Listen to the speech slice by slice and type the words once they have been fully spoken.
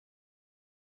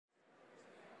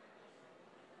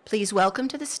Please welcome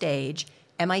to the stage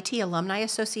MIT Alumni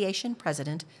Association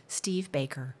President Steve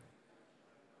Baker.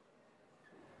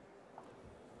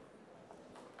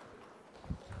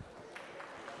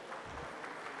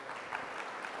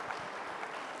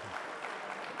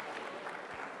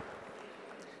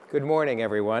 Good morning,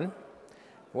 everyone.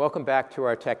 Welcome back to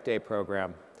our Tech Day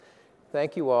program.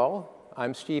 Thank you all.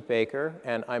 I'm Steve Baker,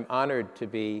 and I'm honored to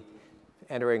be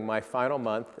entering my final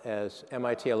month as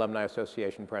MIT Alumni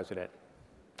Association President.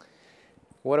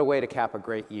 What a way to cap a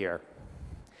great year.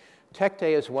 Tech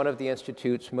Day is one of the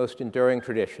Institute's most enduring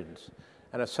traditions,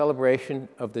 and a celebration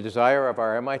of the desire of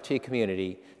our MIT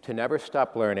community to never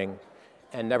stop learning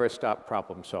and never stop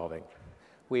problem solving.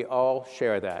 We all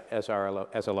share that as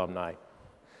alumni.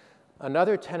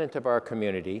 Another tenet of our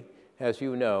community, as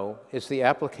you know, is the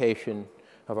application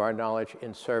of our knowledge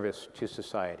in service to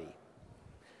society.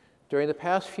 During the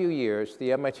past few years,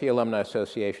 the MIT Alumni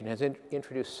Association has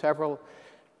introduced several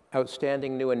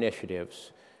outstanding new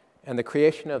initiatives, and the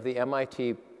creation of the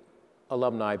MIT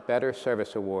Alumni Better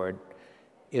Service Award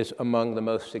is among the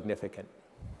most significant.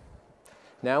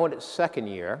 Now in its second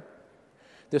year,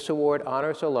 this award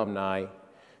honors alumni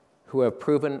who have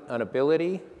proven an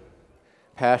ability,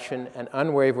 passion, and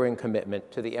unwavering commitment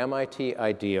to the MIT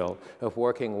ideal of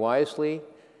working wisely,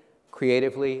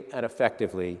 creatively, and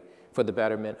effectively for the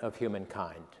betterment of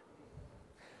humankind.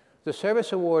 The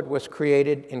Service Award was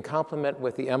created in complement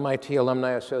with the MIT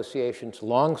Alumni Association's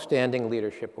long-standing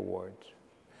leadership awards.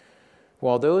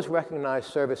 While those recognize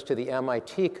service to the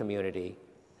MIT community,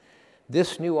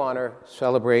 this new honor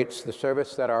celebrates the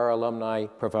service that our alumni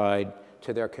provide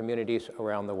to their communities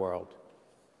around the world.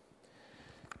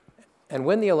 And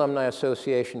when the Alumni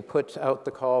Association puts out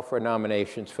the call for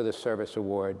nominations for the Service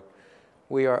Award,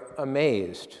 we are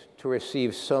amazed to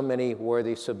receive so many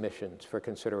worthy submissions for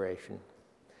consideration.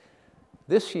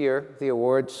 This year, the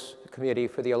awards committee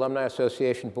for the Alumni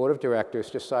Association Board of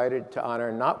Directors decided to honor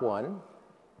not one,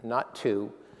 not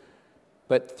two,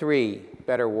 but 3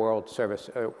 Better World Service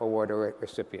Award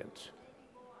recipients.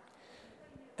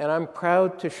 And I'm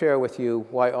proud to share with you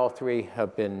why all 3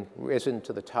 have been risen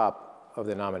to the top of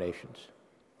the nominations.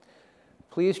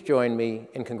 Please join me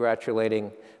in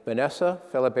congratulating Vanessa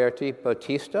Filiberti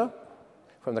Bautista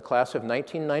from the class of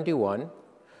 1991,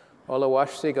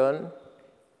 Oluwasegun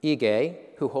Ige,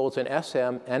 who holds an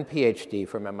SM and PhD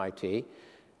from MIT,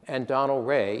 and Donald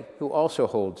Ray, who also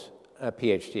holds a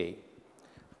PhD.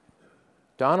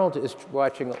 Donald is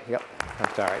watching, yep,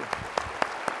 I'm sorry.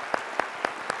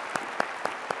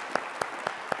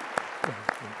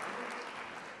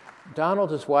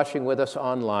 Donald is watching with us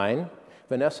online.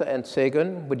 Vanessa and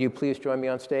Segun, would you please join me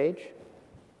on stage?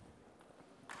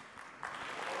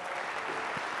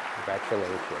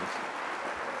 Congratulations.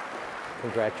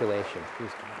 Congratulations.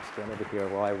 Please stand over here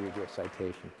while I read your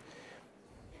citation.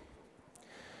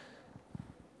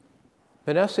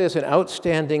 Vanessa is an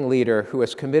outstanding leader who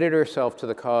has committed herself to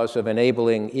the cause of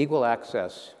enabling equal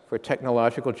access for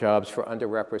technological jobs for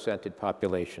underrepresented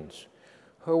populations.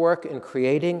 Her work in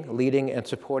creating, leading, and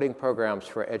supporting programs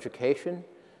for education,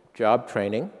 job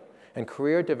training, and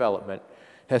career development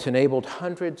has enabled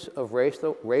hundreds of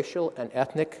racial and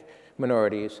ethnic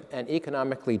minorities and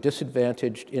economically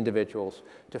disadvantaged individuals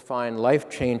to find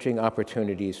life-changing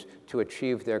opportunities to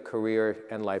achieve their career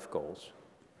and life goals.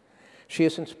 She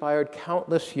has inspired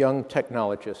countless young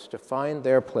technologists to find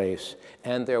their place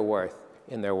and their worth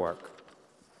in their work.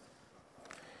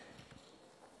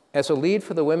 As a lead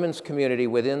for the women's community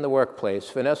within the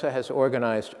workplace, Vanessa has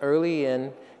organized early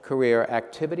in career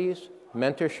activities,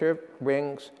 mentorship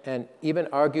rings, and even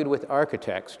argued with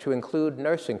architects to include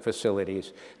nursing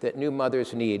facilities that new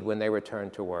mothers need when they return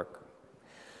to work.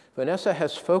 Vanessa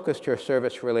has focused her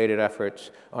service-related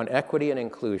efforts on equity and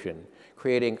inclusion,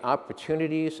 creating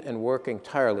opportunities and working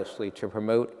tirelessly to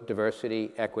promote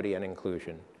diversity, equity, and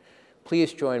inclusion.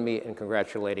 Please join me in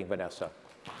congratulating Vanessa.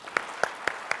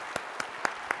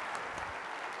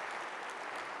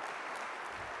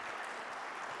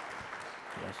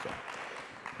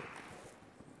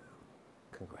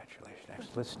 Congratulations.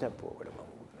 Let's step forward a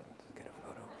moment. Get a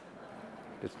photo.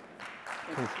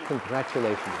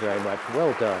 Congratulations very much.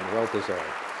 Well done. Well deserved.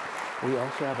 We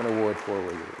also have an award for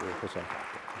you. We'll present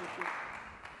after.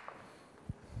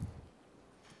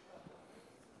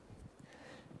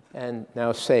 And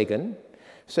now Segun.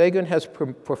 Segun has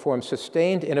performed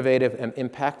sustained, innovative, and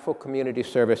impactful community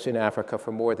service in Africa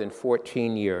for more than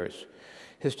 14 years.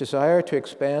 His desire to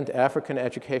expand African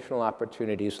educational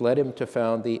opportunities led him to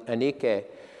found the Anike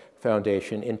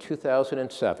Foundation in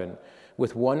 2007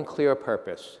 with one clear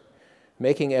purpose: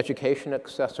 making education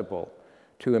accessible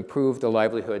to improve the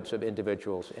livelihoods of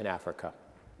individuals in Africa.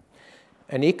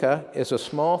 Anika is a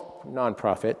small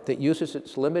nonprofit that uses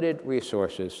its limited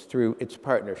resources through its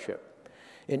partnership.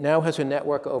 It now has a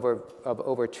network of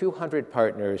over 200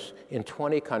 partners in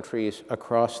 20 countries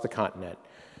across the continent,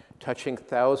 touching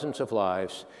thousands of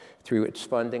lives through its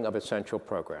funding of essential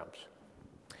programs.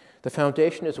 The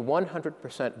foundation is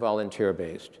 100%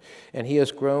 volunteer-based, and he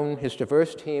has grown his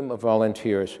diverse team of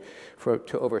volunteers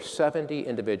to over 70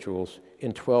 individuals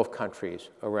in 12 countries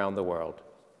around the world.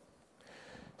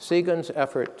 Segun's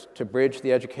effort to bridge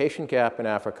the education gap in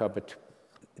Africa,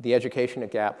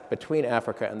 between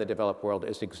Africa and the developed world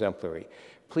is exemplary.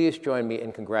 Please join me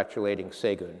in congratulating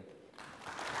Segun.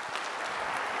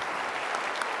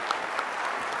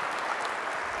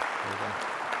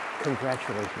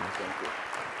 Congratulations. Thank you.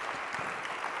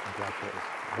 Congratulations.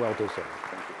 Well deserved.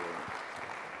 Thank you very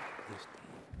much.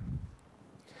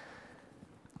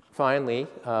 Finally,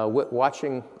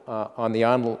 watching on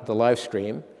the live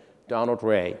stream, Donald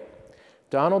Ray.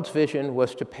 Donald's vision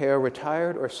was to pair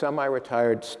retired or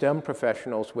semi-retired STEM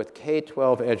professionals with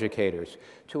K-12 educators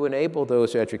to enable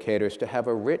those educators to have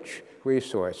a rich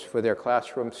resource for their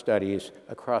classroom studies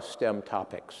across STEM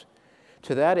topics.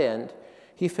 To that end,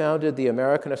 he founded the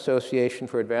American Association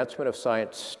for Advancement of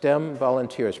Science STEM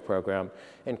Volunteers Program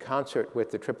in concert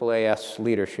with the AAAS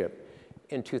leadership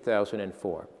in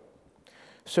 2004.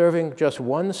 Serving just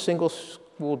one single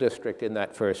school district in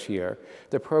that first year,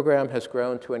 the program has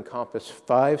grown to encompass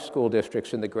 5 school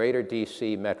districts in the greater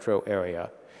DC metro area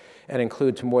and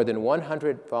includes more than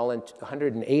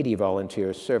 180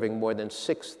 volunteers serving more than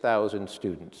 6,000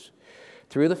 students.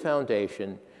 Through the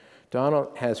foundation,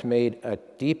 Donald has made a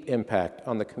deep impact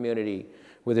on the community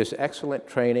with his excellent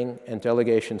training and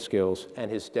delegation skills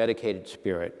and his dedicated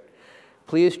spirit.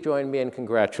 Please join me in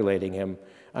congratulating him.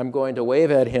 I'm going to wave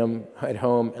at him at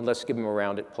home, and let's give him a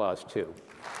round of applause, too.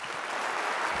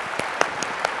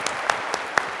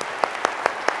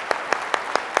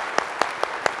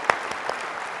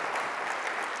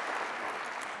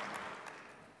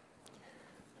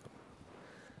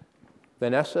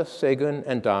 Vanessa, Segun,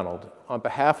 and Donald, on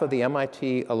behalf of the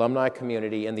MIT alumni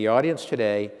community in the audience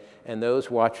today and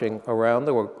those watching around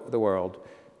the world,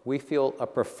 we feel a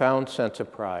profound sense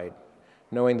of pride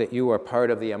knowing that you are part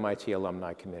of the MIT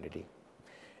alumni community.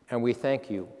 And we thank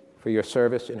you for your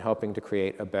service in helping to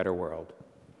create a better world.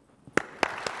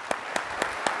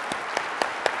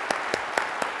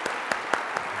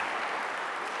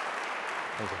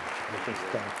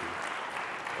 Thank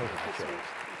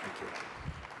you.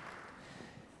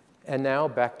 And now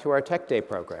back to our Tech Day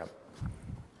program.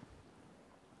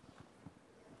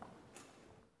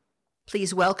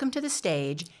 Please welcome to the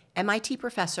stage MIT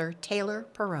Professor Taylor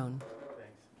Perron.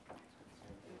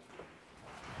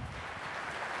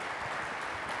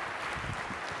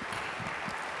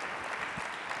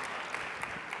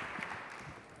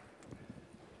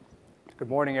 Good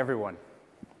morning, everyone.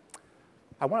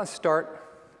 I want to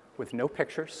start with no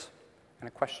pictures and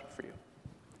a question for you.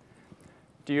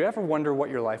 Do you ever wonder what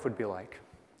your life would be like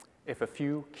if a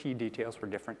few key details were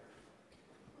different?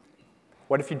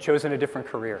 What if you'd chosen a different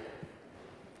career?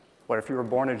 What if you were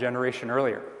born a generation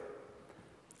earlier?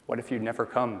 What if you'd never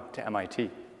come to MIT?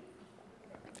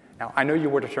 Now, I know you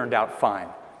would have turned out fine,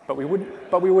 but we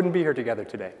wouldn't be here together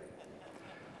today.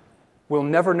 We'll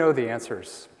never know the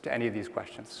answers to any of these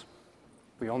questions.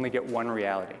 We only get one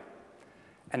reality.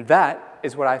 And that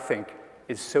is what I think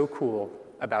is so cool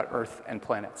about Earth and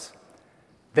planets.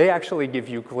 They actually give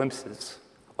you glimpses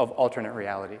of alternate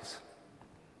realities.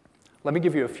 Let me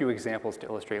give you a few examples to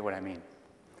illustrate what I mean.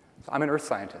 So I'm an Earth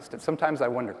scientist, and sometimes I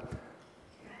wonder,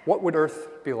 what would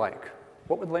Earth be like?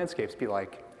 What would landscapes be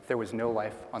like if there was no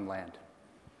life on land?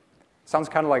 Sounds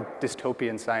kind of like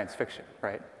dystopian science fiction,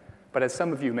 right? But as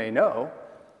some of you may know,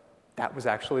 that was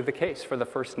actually the case for the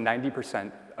first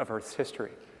 90% of Earth's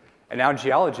history. And now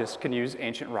geologists can use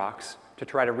ancient rocks to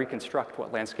try to reconstruct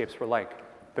what landscapes were like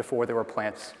before there were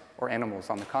plants or animals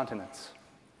on the continents.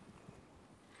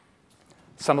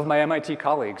 Some of my MIT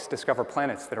colleagues discover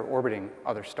planets that are orbiting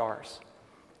other stars.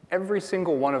 Every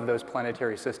single one of those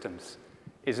planetary systems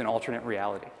is an alternate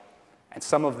reality, and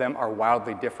some of them are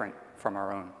wildly different from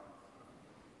our own.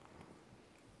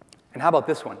 And how about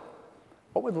this one?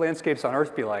 What would landscapes on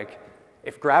Earth be like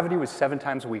if gravity was 7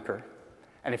 times weaker,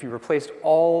 and if you replaced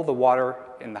all the water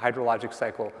in the hydrologic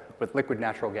cycle with liquid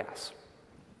natural gas?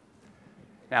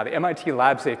 Now, the MIT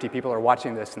lab safety people are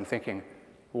watching this and thinking,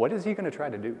 what is he going to try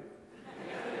to do?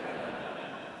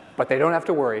 But they don't have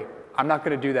to worry. I'm not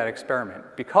going to do that experiment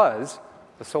because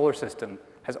the solar system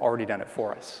has already done it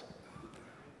for us.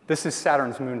 This is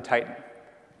Saturn's moon Titan,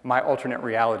 my alternate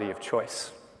reality of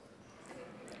choice.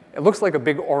 It looks like a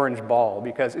big orange ball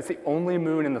because it's the only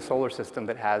moon in the solar system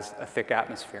that has a thick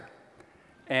atmosphere.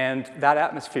 And that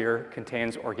atmosphere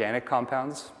contains organic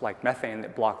compounds like methane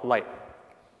that block light.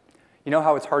 You know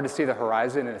how it's hard to see the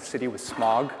horizon in a city with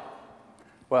smog?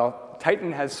 Well,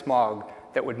 Titan has smog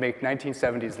that would make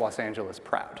 1970s Los Angeles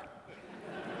proud.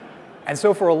 And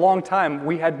so for a long time,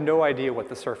 we had no idea what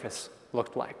the surface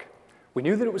looked like. We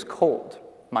knew that it was cold,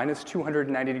 minus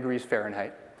 290 degrees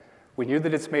Fahrenheit. We knew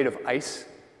that it's made of ice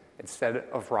instead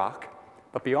of rock.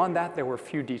 But beyond that, there were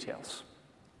few details.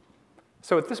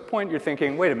 So at this point, you're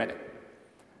thinking, wait a minute.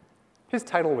 His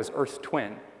title was Earth's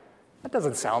twin. That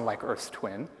doesn't sound like Earth's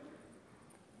twin.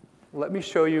 Let me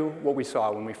show you what we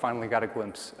saw when we finally got a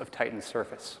glimpse of Titan's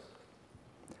surface.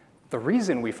 The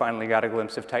reason we finally got a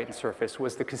glimpse of Titan's surface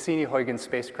was the Cassini-Huygens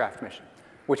spacecraft mission,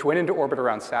 which went into orbit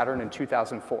around Saturn in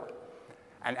 2004.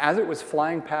 And as it was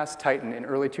flying past Titan in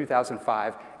early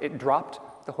 2005, it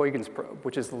dropped the Huygens probe,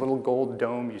 which is the little gold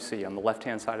dome you see on the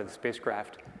left-hand side of the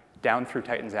spacecraft, down through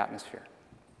Titan's atmosphere.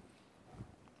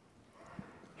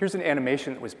 Here's an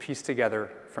animation that was pieced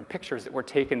together from pictures that were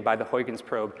taken by the Huygens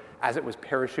probe as it was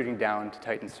parachuting down to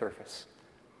Titan's surface.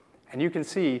 And you can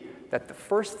see that the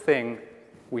first thing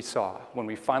we saw when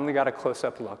we finally got a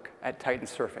close-up look at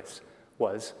Titan's surface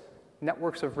was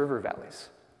networks of river valleys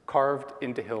carved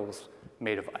into hills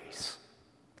made of ice.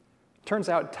 Turns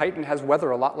out Titan has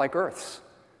weather a lot like Earth's,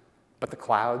 but the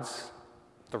clouds,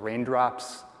 the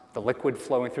raindrops, the liquid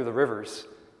flowing through the rivers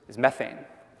is methane,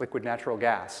 liquid natural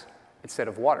gas, instead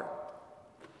of water.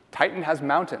 Titan has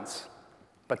mountains,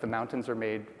 but the mountains are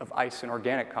made of ice and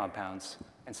organic compounds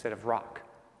instead of rock.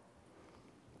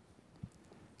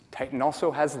 Titan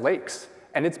also has lakes,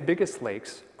 and its biggest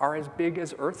lakes are as big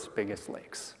as Earth's biggest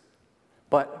lakes,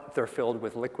 but they're filled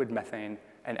with liquid methane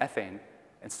and ethane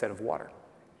instead of water.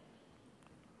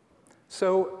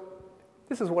 So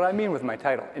this is what I mean with my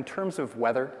title. In terms of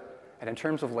weather and in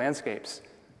terms of landscapes,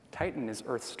 Titan is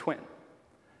Earth's twin.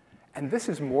 And this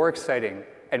is more exciting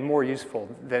and more useful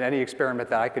than any experiment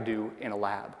that I could do in a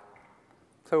lab.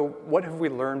 So what have we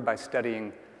learned by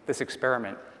studying this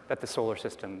experiment that the solar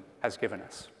system has given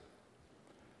us?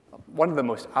 One of the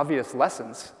most obvious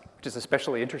lessons, which is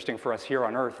especially interesting for us here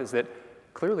on Earth, is that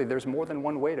clearly there's more than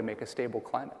one way to make a stable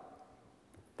climate.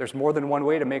 There's more than one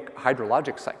way to make a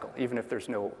hydrologic cycle, even if there's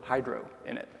no hydro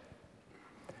in it.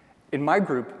 In my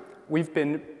group, we've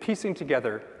been piecing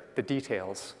together the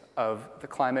details of the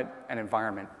climate and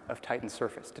environment of Titan's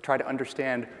surface to try to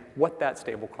understand what that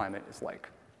stable climate is like.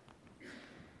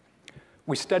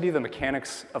 We study the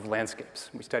mechanics of landscapes.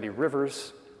 We study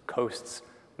rivers, coasts,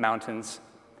 mountains.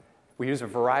 We use a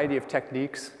variety of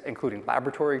techniques, including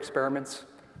laboratory experiments.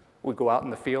 We go out in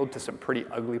the field to some pretty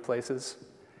ugly places.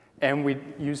 And we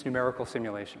use numerical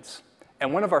simulations.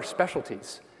 And one of our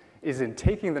specialties is in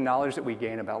taking the knowledge that we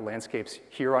gain about landscapes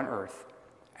here on Earth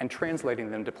and translating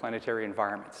them to planetary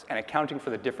environments and accounting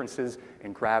for the differences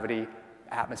in gravity,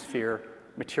 atmosphere,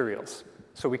 materials,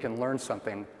 so we can learn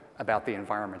something about the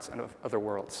environments of other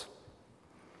worlds.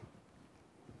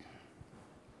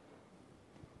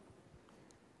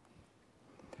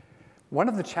 One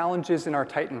of the challenges in our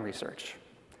Titan research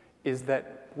is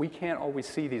that we can't always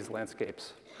see these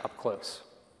landscapes up close.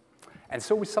 And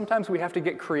so sometimes we have to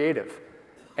get creative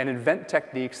and invent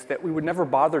techniques that we would never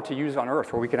bother to use on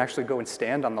Earth, where we can actually go and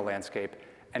stand on the landscape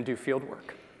and do field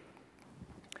work.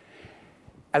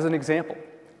 As an example,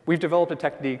 we've developed a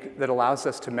technique that allows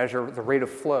us to measure the rate of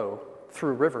flow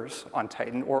through rivers on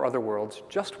Titan or other worlds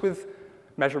just with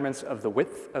measurements of the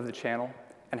width of the channel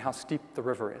and how steep the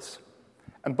river is.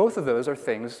 And both of those are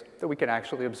things that we can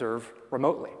actually observe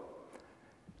remotely.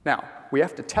 Now, we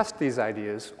have to test these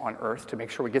ideas on Earth to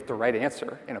make sure we get the right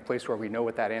answer in a place where we know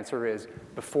what that answer is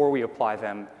before we apply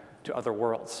them to other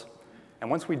worlds. And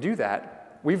once we do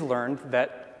that, we've learned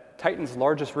that Titan's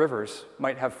largest rivers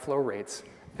might have flow rates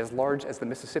as large as the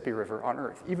Mississippi River on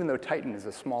Earth, even though Titan is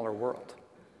a smaller world.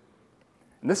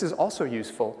 And this is also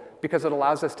useful because it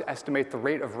allows us to estimate the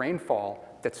rate of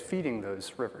rainfall that's feeding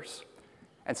those rivers.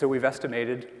 And so we've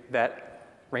estimated that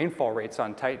rainfall rates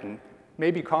on Titan may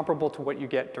be comparable to what you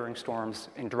get during storms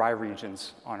in dry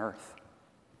regions on Earth.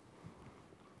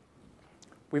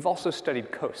 We've also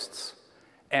studied coasts.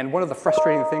 And one of the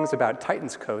frustrating things about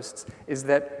Titan's coasts is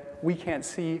that we can't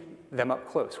see them up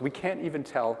close. We can't even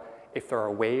tell if there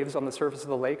are waves on the surface of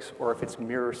the lakes or if it's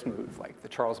mirror smooth, like the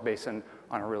Charles Basin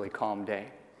on a really calm day.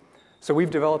 So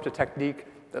we've developed a technique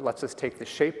that lets us take the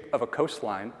shape of a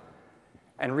coastline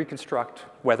and reconstruct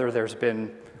whether there's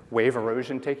been wave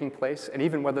erosion taking place, and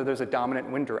even whether there's a dominant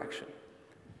wind direction.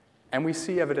 And we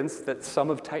see evidence that some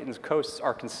of Titan's coasts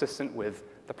are consistent with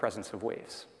the presence of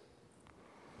waves.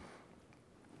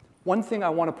 One thing I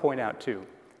want to point out, too,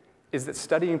 is that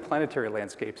studying planetary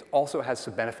landscapes also has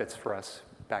some benefits for us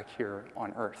back here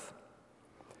on Earth.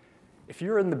 If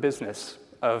you're in the business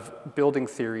of building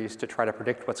theories to try to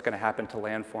predict what's going to happen to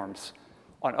landforms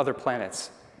on other planets,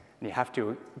 and you have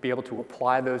to be able to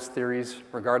apply those theories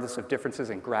regardless of differences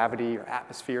in gravity or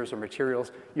atmospheres or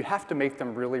materials, you have to make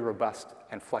them really robust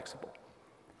and flexible.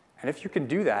 And if you can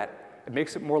do that, it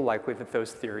makes it more likely that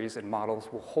those theories and models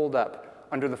will hold up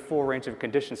under the full range of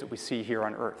conditions that we see here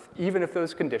on Earth, even if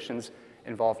those conditions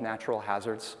involve natural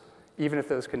hazards, even if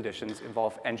those conditions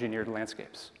involve engineered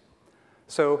landscapes.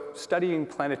 So studying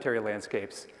planetary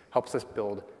landscapes helps us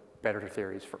build better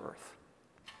theories for Earth.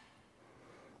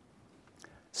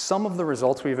 Some of the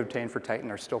results we've obtained for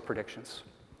Titan are still predictions,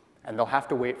 and they'll have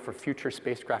to wait for future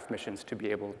spacecraft missions to be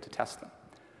able to test them.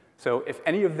 So if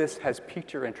any of this has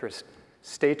piqued your interest,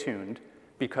 stay tuned,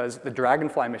 because the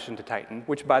Dragonfly mission to Titan,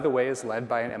 which, by the way, is led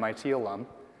by an MIT alum,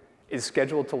 is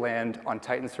scheduled to land on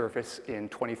Titan's surface in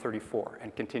 2034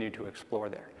 and continue to explore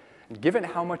there. And given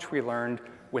how much we learned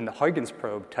when the Huygens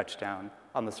probe touched down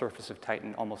on the surface of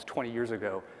Titan almost 20 years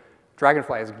ago,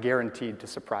 Dragonfly is guaranteed to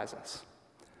surprise us.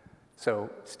 So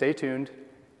stay tuned,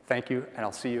 thank you, and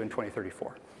I'll see you in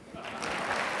 2034.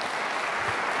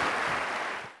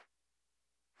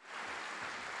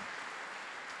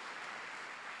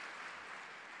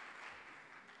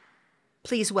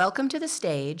 Please welcome to the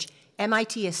stage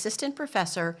MIT Assistant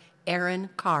Professor Erin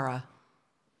Kara.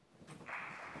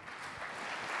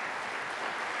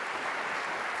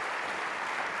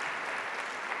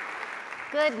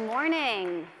 Good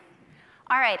morning.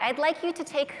 All right, I'd like you to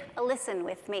take a listen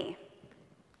with me.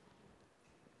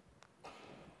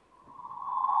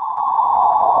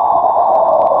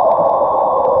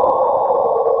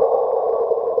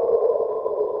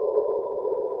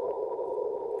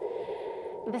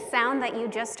 The sound that you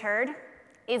just heard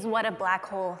is what a black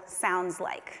hole sounds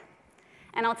like.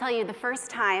 And I'll tell you, the first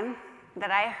time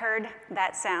that I heard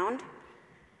that sound,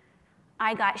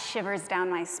 I got shivers down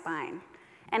my spine.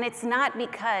 And it's not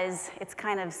because it's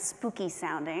kind of spooky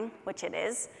sounding, which it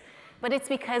is, but it's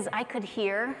because I could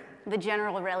hear the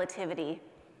general relativity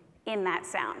in that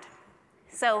sound.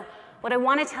 So what I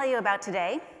want to tell you about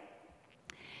today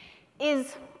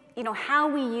is, how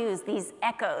we use these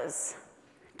echoes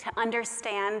to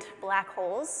understand black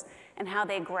holes and how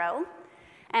they grow.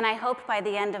 And I hope by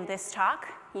the end of this talk,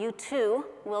 you too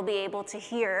will be able to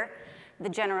hear the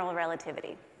general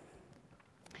relativity.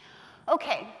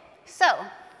 Okay, so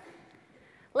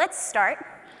let's start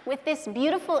with this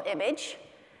beautiful image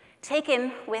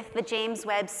taken with the James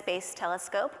Webb Space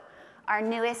Telescope, our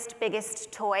newest,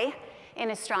 biggest toy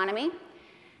in astronomy.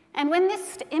 And when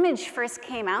this image first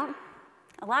came out,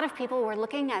 a lot of people were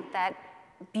looking at that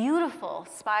beautiful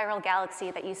spiral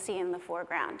galaxy that you see in the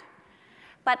foreground.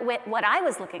 But what I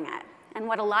was looking at, and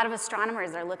what a lot of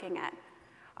astronomers are looking at,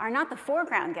 are not the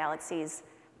foreground galaxies,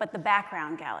 but the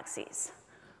background galaxies.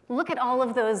 Look at all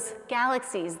of those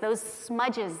galaxies, those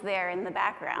smudges there in the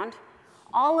background.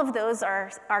 All of those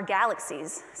are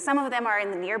galaxies. Some of them are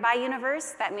in the nearby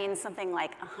universe. That means something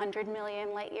like 100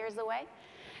 million light years away.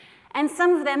 And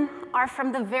some of them are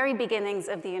from the very beginnings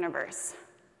of the universe,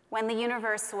 when the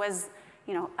universe was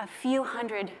a few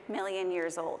 100 million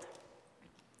years old.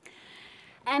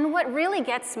 And what really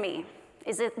gets me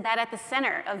is that at the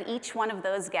center of each one of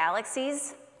those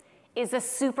galaxies is a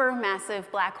supermassive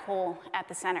black hole at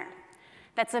the center.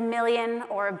 That's 1 million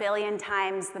or 1 billion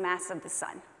times the mass of the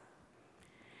sun.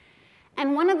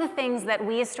 And one of the things that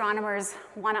we astronomers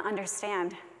want to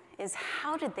understand is,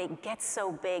 how did they get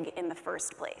so big in the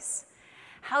first place?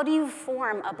 How do you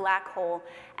form a black hole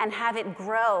and have it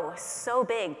grow so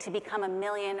big to become 1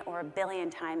 million or 1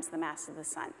 billion times the mass of the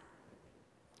sun?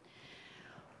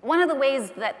 One of the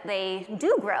ways that they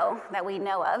do grow, that we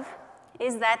know of,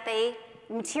 is that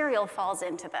material falls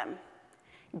into them.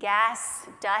 Gas,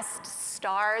 dust,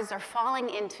 stars are falling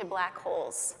into black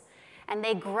holes, and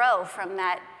they grow from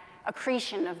that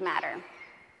accretion of matter.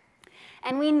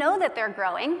 And we know that they're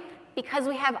growing because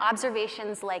we have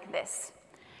observations like this.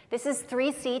 This is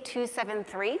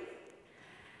 3C273,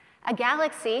 a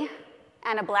galaxy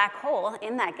and a black hole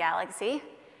in that galaxy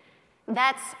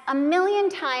that's 1 million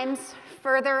times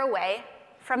further away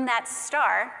from that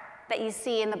star that you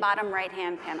see in the bottom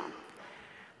right-hand panel.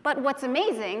 But what's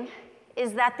amazing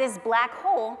is that this black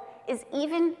hole is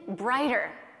even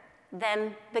brighter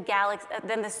than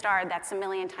the star that's 1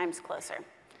 million times closer.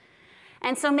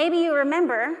 And so maybe you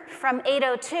remember from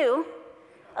 802,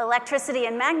 electricity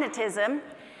and magnetism,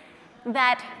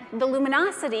 that the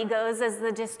luminosity goes as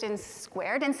the distance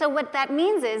squared. And so what that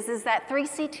means is that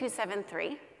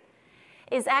 3C273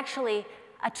 is actually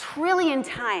 1 trillion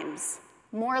times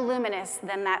more luminous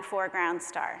than that foreground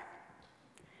star.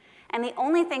 And the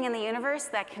only thing in the universe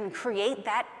that can create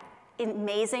that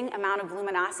amazing amount of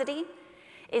luminosity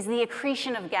is the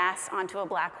accretion of gas onto a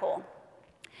black hole.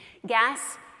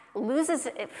 Gas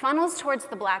it funnels towards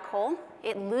the black hole,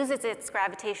 it loses its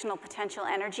gravitational potential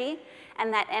energy,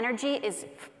 and that energy is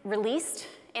released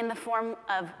in the form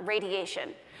of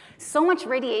radiation. So much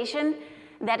radiation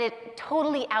that it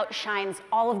totally outshines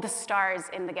all of the stars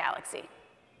in the galaxy.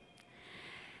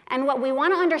 And what we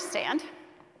want to understand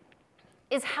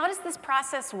is, how does this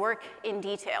process work in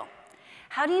detail?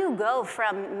 How do you go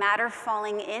from matter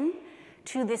falling in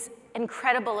to this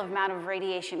incredible amount of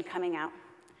radiation coming out?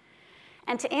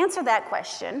 And to answer that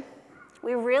question,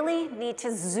 we really need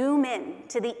to zoom in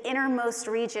to the innermost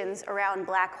regions around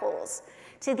black holes,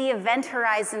 to the event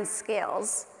horizon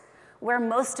scales, where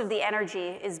most of the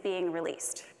energy is being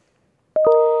released.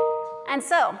 And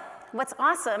so, what's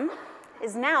awesome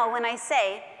is, now when I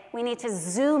say we need to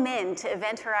zoom in to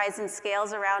event horizon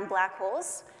scales around black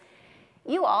holes,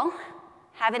 you all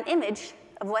have an image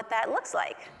of what that looks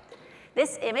like.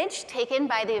 This image, taken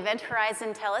by the Event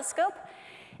Horizon Telescope,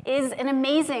 is an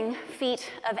amazing feat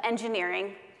of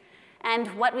engineering. And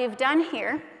what we've done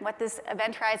here, what this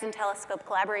Event Horizon Telescope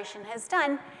collaboration has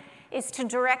done, is to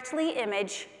directly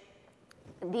image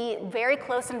the very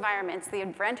close environments, the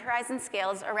Event Horizon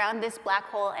scales around this black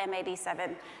hole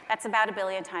M87. That's about 1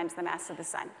 billion times the mass of the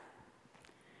sun.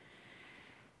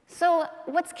 So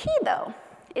what's key, though,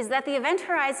 is that the Event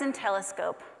Horizon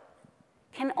Telescope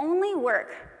can only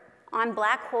work on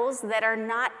black holes that are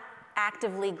not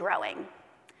actively growing,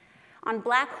 on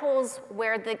black holes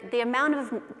where the amount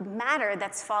of matter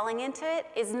that's falling into it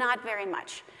is not very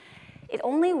much. It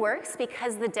only works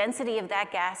because the density of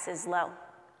that gas is low.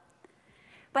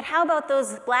 But how about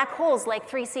those black holes like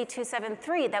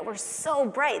 3C273 that were so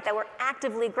bright, that were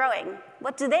actively growing?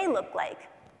 What do they look like?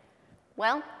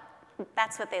 Well,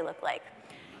 that's what they look like.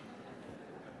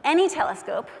 Any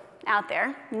telescope out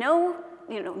there, no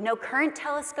current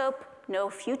telescope, no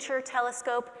future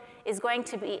telescope, is going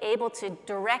to be able to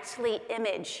directly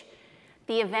image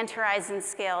the event horizon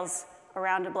scales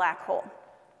around a black hole.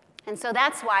 And so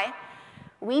that's why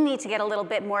we need to get a little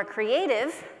bit more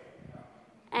creative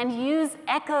and use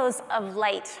echoes of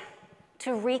light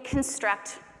to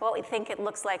reconstruct what we think it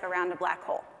looks like around a black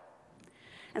hole.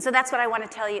 And so that's what I want to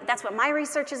tell you, that's what my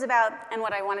research is about and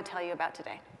what I want to tell you about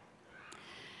today.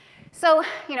 So,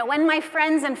 when my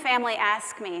friends and family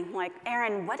ask me, like,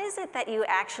 Erin, what is it that you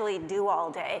actually do all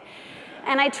day?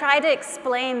 And I try to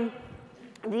explain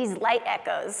these light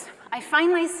echoes, I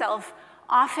find myself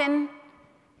often,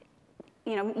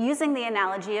 using the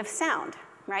analogy of sound,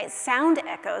 right? Sound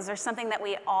echoes are something that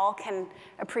we all can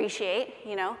appreciate,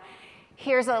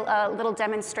 Here's a little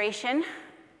demonstration.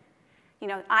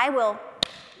 I will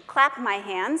clap my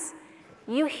hands.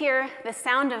 You hear the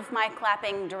sound of my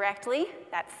clapping directly,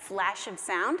 that flash of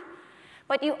sound,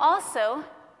 but you also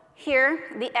hear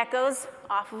the echoes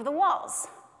off of the walls,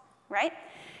 right?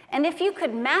 And if you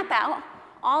could map out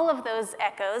all of those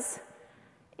echoes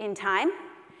in time,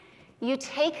 you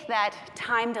take that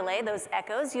time delay, those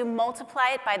echoes, you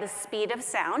multiply it by the speed of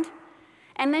sound,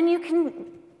 and then you can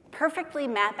perfectly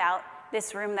map out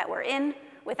this room that we're in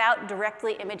without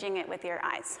directly imaging it with your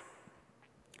eyes.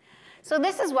 So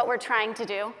this is what we're trying to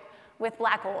do with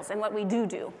black holes, and what we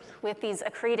do with these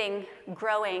accreting,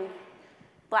 growing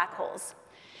black holes.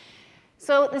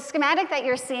 So the schematic that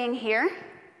you're seeing here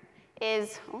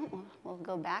is, we'll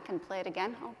go back and play it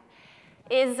again,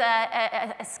 is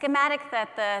a schematic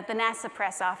that the NASA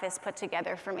press office put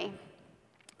together for me.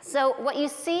 So what you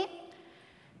see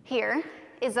here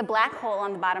is a black hole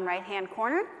on the bottom right-hand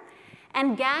corner,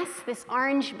 and gas, this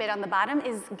orange bit on the bottom,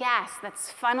 is gas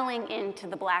that's funneling into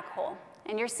the black hole.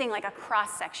 And you're seeing like a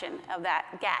cross-section of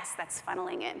that gas that's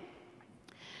funneling in.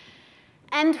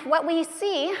 And what we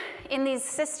see in these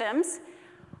systems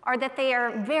are that they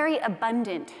are very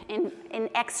abundant in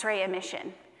X-ray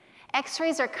emission.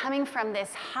 X-rays are coming from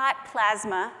this hot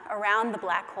plasma around the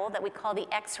black hole that we call the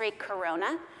X-ray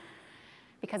corona,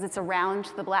 because it's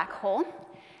around the black hole.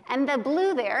 And the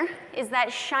blue there is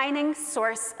that shining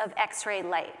source of X-ray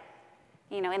light.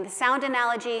 In the sound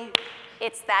analogy,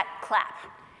 it's that clap.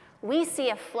 We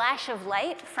see a flash of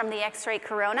light from the X-ray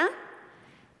corona,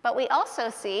 but we also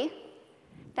see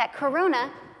that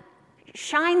corona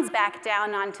shines back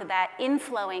down onto that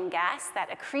inflowing gas,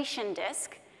 that accretion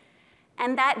disk,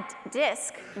 and that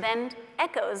disk then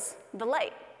echoes the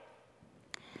light.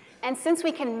 And since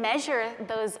we can measure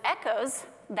those echoes,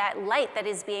 that light that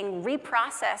is being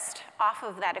reprocessed off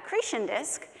of that accretion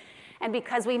disk, and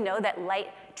because we know that light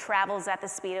travels at the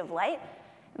speed of light,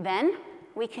 then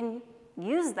we can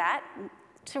use that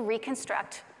to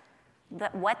reconstruct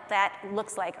what that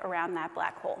looks like around that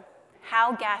black hole,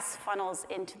 how gas funnels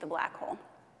into the black hole.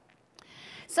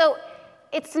 So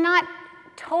it's not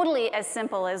totally as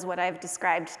simple as what I've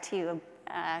described to you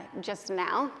just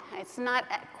now. It's not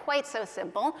quite so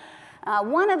simple.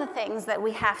 One of the things that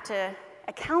we have to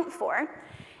account for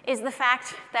is the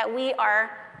fact that we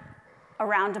are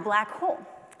around a black hole,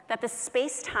 that the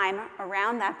space-time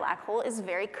around that black hole is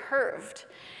very curved.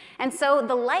 And so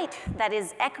the light that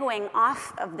is echoing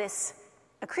off of this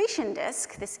accretion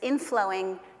disk, this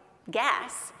inflowing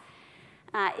gas,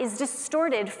 is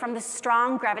distorted from the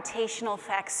strong gravitational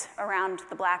effects around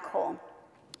the black hole.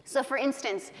 So for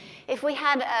instance, if we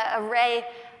had a ray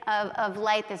of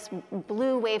light, this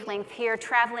blue wavelength here,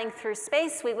 traveling through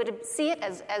space, we would see it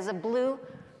as a blue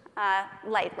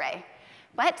light ray.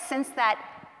 But since that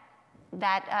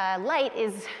light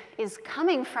is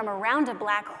coming from around a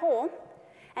black hole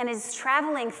and is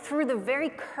traveling through the very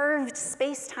curved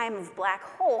space-time of black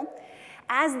hole,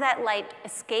 as that light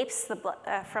escapes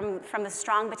from the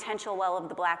strong potential well of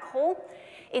the black hole,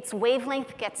 its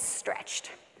wavelength gets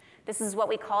stretched. This is what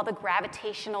we call the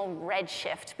gravitational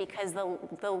redshift, because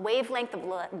the wavelength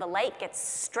of the light gets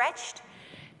stretched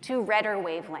to redder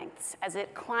wavelengths as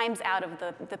it climbs out of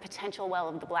the potential well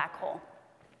of the black hole.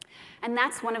 And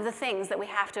that's one of the things that we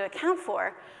have to account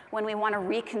for when we want to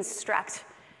reconstruct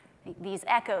these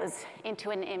echoes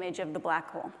into an image of the black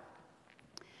hole.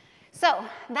 So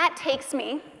that takes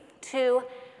me to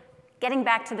getting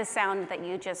back to the sound that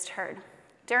you just heard.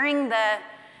 During the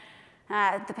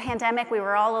pandemic, we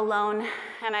were all alone,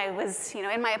 and I was,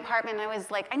 in my apartment, and I was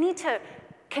like, I need to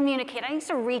communicate. I need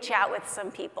to reach out with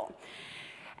some people.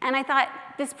 And I thought,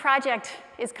 this project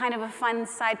is kind of a fun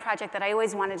side project that I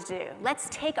always wanted to do. Let's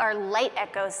take our light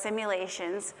echo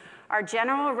simulations, our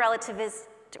general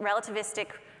relativistic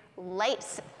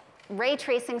light ray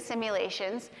tracing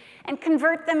simulations, and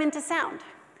convert them into sound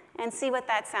and see what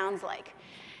that sounds like.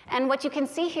 And what you can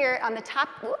see here on the top,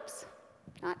 whoops,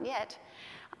 not yet.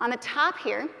 On the top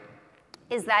here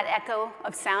is that echo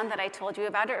of sound that I told you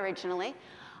about originally.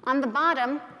 On the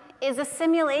bottom is a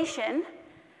simulation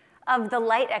of the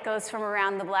light echoes from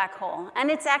around the black hole. And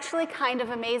it's actually kind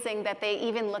of amazing that they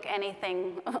even look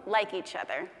anything like each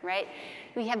other, right?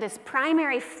 We have this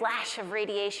primary flash of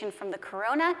radiation from the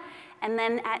corona, and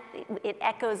then it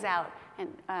echoes out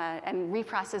and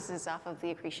reprocesses off of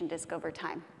the accretion disk over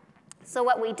time. So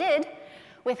what we did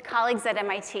with colleagues at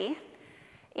MIT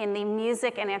in the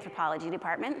music and anthropology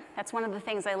department, that's one of the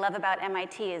things I love about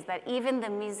MIT, is that even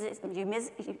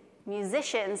the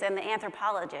musicians and the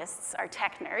anthropologists are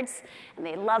tech nerds, and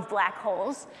they love black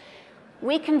holes.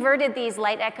 We converted these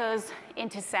light echoes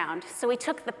into sound. So we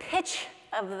took the pitch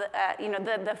of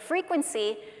the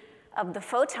frequency of the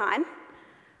photon,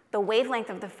 the wavelength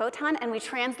of the photon, and we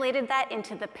translated that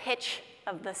into the pitch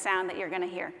of the sound that you're going to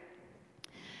hear.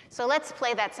 So let's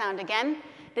play that sound again.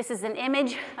 This is an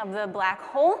image of the black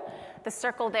hole. The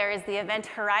circle there is the event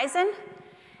horizon,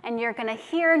 and you're going to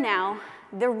hear now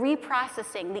the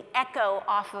reprocessing, the echo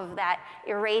off of that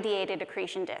irradiated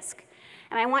accretion disk.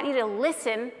 And I want you to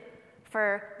listen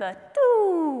for the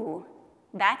doo.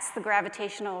 That's the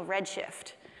gravitational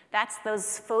redshift. That's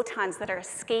those photons that are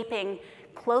escaping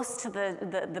close to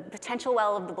the potential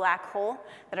well of the black hole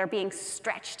that are being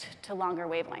stretched to longer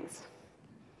wavelengths.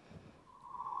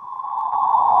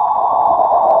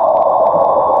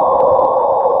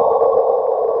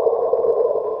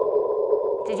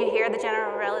 Did you hear the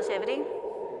general relativity?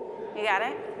 You got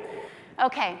it?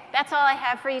 Okay, that's all I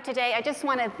have for you today. I just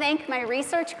want to thank my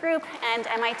research group and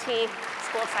MIT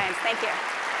School of Science. Thank you.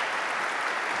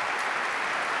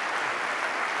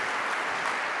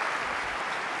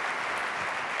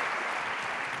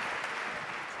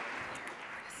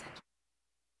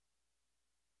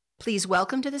 Please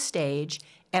welcome to the stage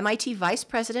MIT Vice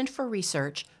President for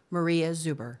Research, Maria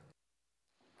Zuber.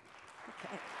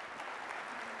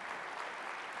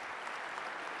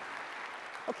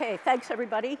 Okay, thanks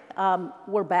everybody.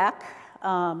 We're back,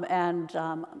 and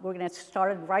we're going to get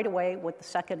started right away with the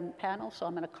second panel. So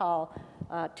I'm going to call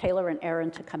Taylor and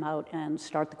Erin to come out and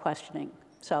start the questioning.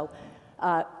 So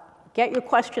get your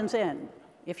questions in.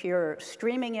 If you're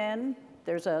streaming in,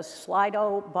 there's a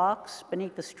Slido box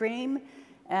beneath the stream.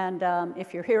 And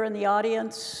if you're here in the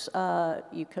audience,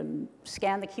 you can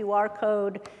scan the QR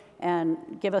code and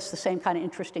give us the same kind of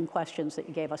interesting questions that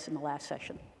you gave us in the last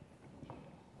session.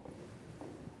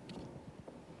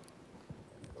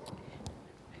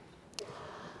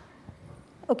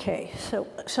 Okay, so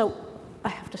I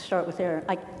have to start with Erin.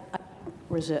 I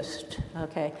resist,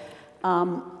 okay?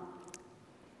 On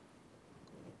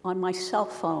my cell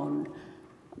phone,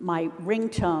 my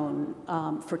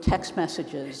ringtone for text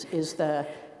messages is the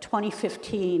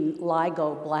 2015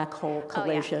 LIGO black hole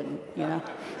collision, you know?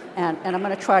 And I'm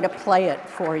going to try to play it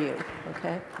for you,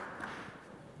 okay?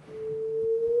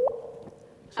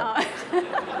 So,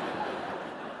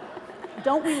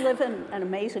 don't we live in an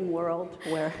amazing world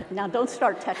where, now don't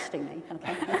start texting me,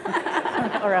 okay?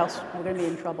 Or else we're going to be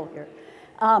in trouble here.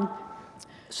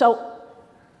 So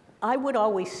I would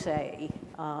always say,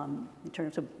 in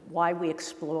terms of why we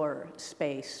explore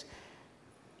space,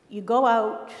 you go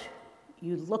out,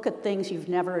 you look at things you've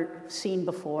never seen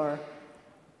before,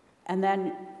 and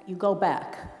then you go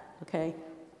back, okay?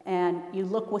 And you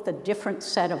look with a different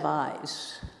set of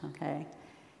eyes, okay?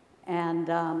 And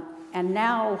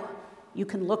now you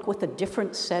can look with a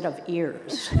different set of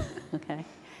ears, okay?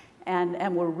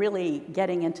 And we're really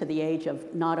getting into the age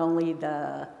of not only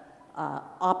the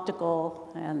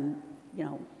optical and, you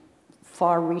know,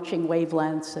 far-reaching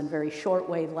wavelengths and very short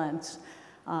wavelengths,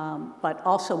 but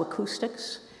also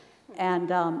acoustics.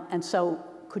 And so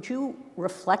could you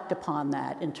reflect upon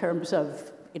that in terms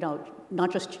of, you know,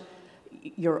 not just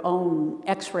your own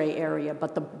X-ray area,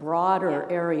 but the broader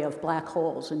area of black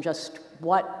holes, and just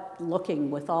what looking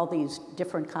with all these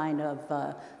different kind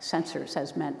of sensors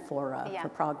has meant for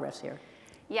progress here?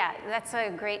 Yeah, that's a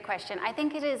great question. I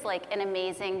think it is like an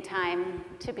amazing time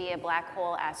to be a black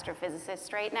hole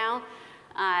astrophysicist right now.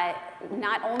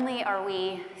 Not only are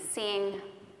we seeing,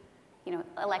 you know,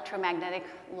 electromagnetic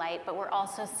light, but we're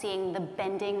also seeing the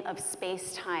bending of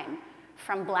space-time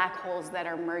from black holes that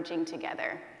are merging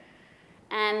together.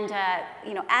 And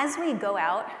you know, as we go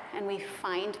out and we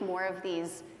find more of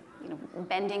these, you know,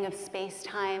 bending of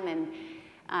space-time, and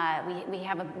we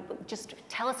have just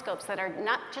telescopes that are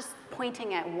not just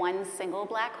pointing at one single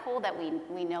black hole that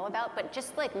we know about, but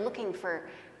just like looking for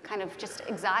kind of just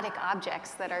exotic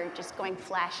objects that are just going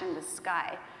flash in the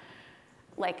sky.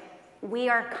 Like, we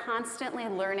are constantly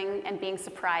learning and being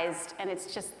surprised, and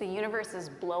it's just, the universe is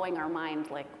blowing our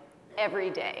mind like every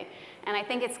day. And I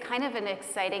think it's kind of an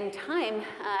exciting time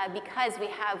because we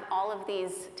have all of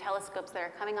these telescopes that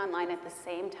are coming online at the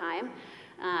same time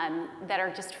that are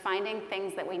just finding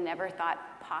things that we never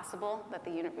thought possible that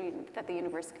the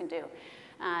universe can do.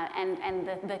 And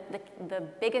the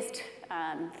biggest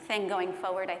thing going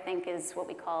forward, I think, is what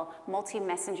we call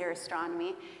multi-messenger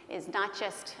astronomy, is not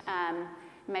just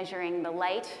measuring the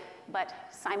light, but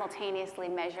simultaneously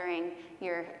measuring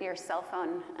your cell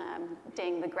phone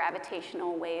ding, the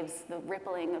gravitational waves, the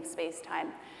rippling of space-time.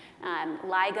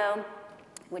 LIGO,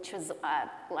 which was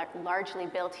largely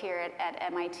built here at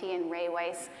MIT, and Ray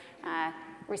Weiss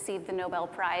received the Nobel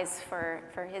Prize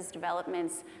for his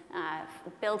developments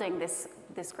building this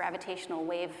gravitational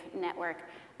wave network.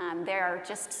 They're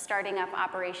just starting up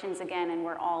operations again, and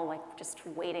we're all like just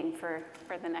waiting for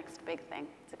the next big thing.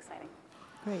 It's exciting.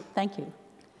 Great, thank you.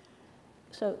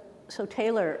 So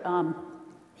Taylor,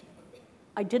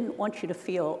 I didn't want you to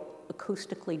feel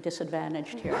acoustically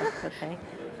disadvantaged here, okay?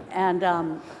 And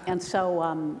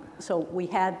so we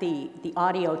had the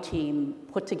audio team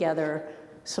put together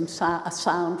a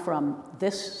sound from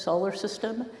this solar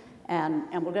system,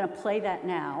 and we're going to play that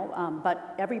now.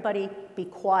 But everybody be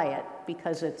quiet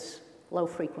because it's low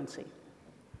frequency.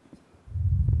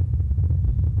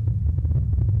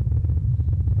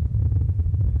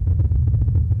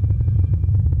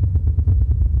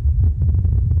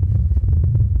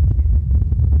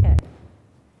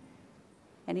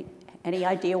 Any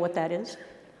idea what that is?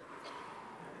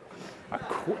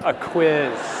 A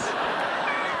quiz.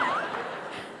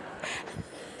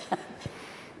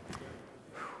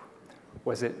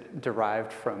 Was it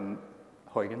derived from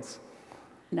Huygens?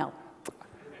 No.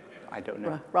 I don't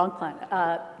know. Wrong planet.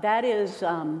 That is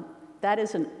an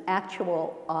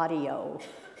actual audio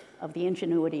of the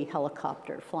Ingenuity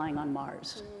helicopter flying on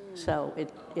Mars. So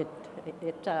it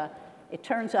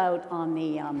turns out on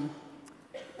the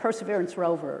Perseverance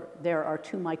rover, there are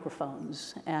 2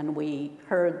 microphones, and we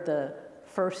heard the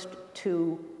first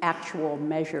 2 actual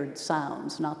measured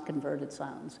sounds, not converted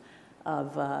sounds,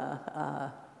 of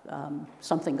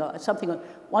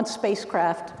one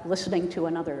spacecraft listening to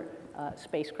another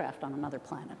spacecraft on another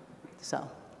planet.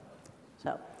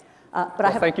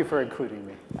 But thank you for including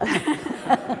me.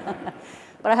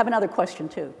 But I have another question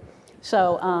too.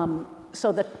 So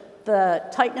the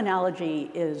Titan analogy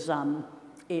is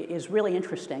really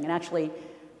interesting, and actually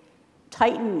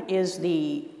Titan is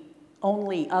the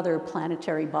only other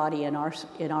planetary body in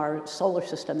our solar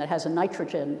system that has a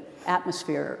nitrogen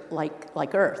atmosphere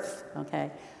like Earth, okay?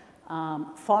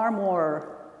 Far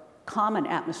more common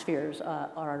atmospheres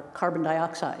are carbon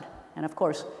dioxide, and of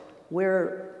course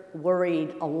we're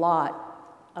worried a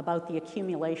lot about the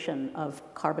accumulation of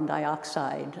carbon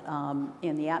dioxide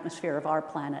in the atmosphere of our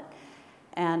planet.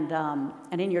 And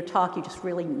in your talk, you just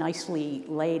really nicely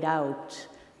laid out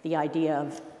the idea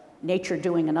of nature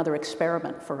doing another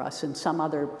experiment for us in some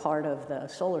other part of the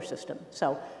solar system.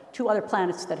 So 2 other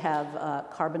planets that have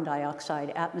carbon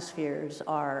dioxide atmospheres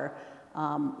are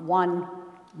one,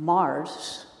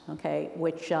 Mars, okay,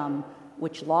 which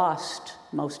lost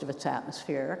most of its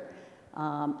atmosphere,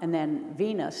 and then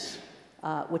Venus,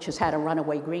 which has had a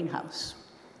runaway greenhouse.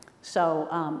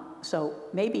 So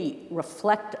maybe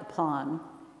reflect upon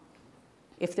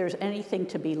if there's anything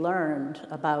to be learned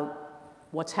about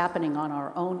what's happening on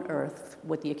our own Earth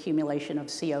with the accumulation of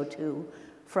CO2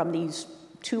 from these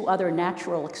 2 other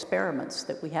natural experiments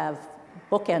that we have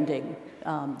bookending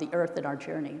the Earth in our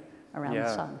journey around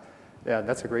the sun. Yeah,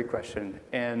 that's a great question.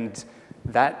 And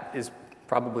that is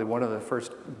probably one of the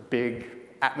first big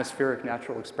atmospheric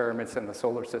natural experiments in the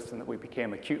solar system that we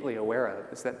became acutely aware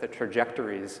of, is that the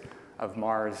trajectories of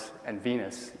Mars and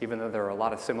Venus, even though there are a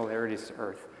lot of similarities to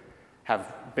Earth,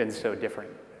 have been so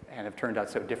different and have turned out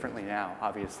so differently now.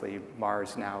 Obviously,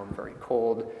 Mars now very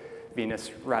cold,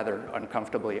 Venus rather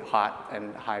uncomfortably hot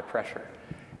and high pressure.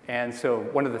 And so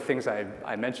one of the things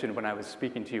I mentioned when I was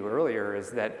speaking to you earlier is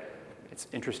that it's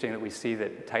interesting that we see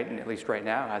that Titan, at least right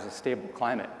now, has a stable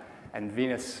climate. And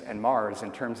Venus and Mars,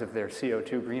 in terms of their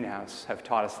CO2 greenhouse, have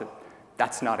taught us that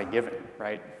that's not a given,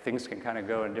 right? Things can kind of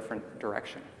go in a different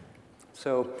direction.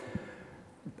 So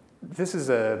this is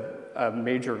a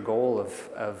major goal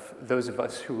of those of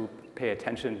us who pay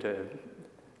attention to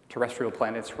terrestrial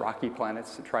planets, rocky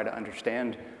planets, to try to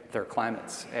understand their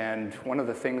climates. And one of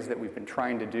the things that we've been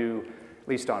trying to do, at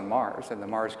least on Mars and the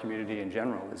Mars community in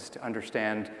general, is to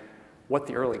understand what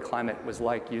the early climate was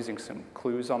like using some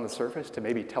clues on the surface to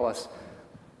maybe tell us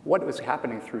what was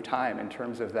happening through time in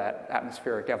terms of that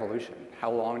atmospheric evolution. How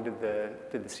long did the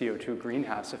CO2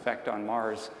 greenhouse effect on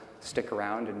Mars stick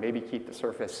around and maybe keep the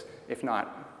surface, if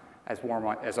not as warm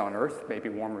as on Earth, maybe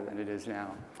warmer than it is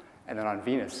now. And then on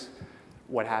Venus,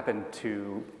 what happened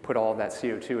to put all of that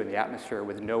CO2 in the atmosphere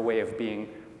with no way of being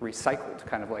recycled,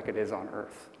 kind of like it is on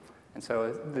Earth. And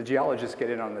so the geologists get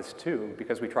in on this too,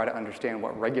 because we try to understand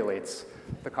what regulates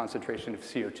the concentration of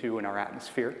CO2 in our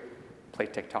atmosphere.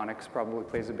 Plate tectonics probably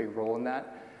plays a big role in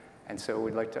that. And so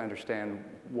we'd like to understand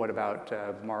what about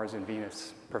Mars and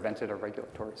Venus prevented a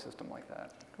regulatory system like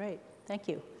that. Great, thank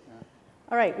you.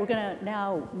 All right, we're going to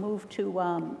now move to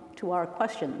our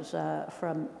questions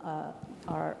from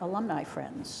our alumni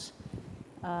friends.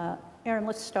 Erin,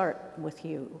 let's start with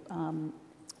you.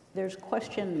 There's a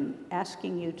question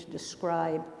asking you to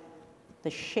describe the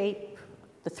shape,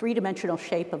 the 3-dimensional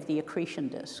shape of the accretion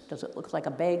disk. Does it look like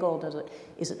a bagel?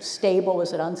 Is it stable?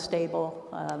 Is it unstable?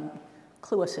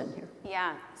 Clue us in here.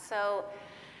 Yeah, so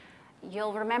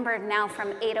you'll remember now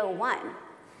from 801,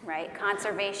 right?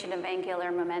 Conservation of angular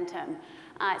momentum.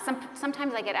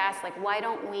 Sometimes I get asked, like, why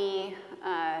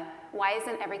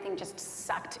isn't everything just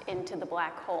sucked into the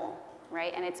black hole,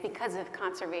 right? And it's because of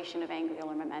conservation of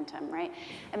angular momentum, right?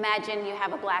 Imagine you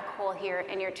have a black hole here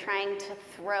and you're trying to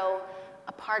throw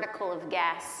a particle of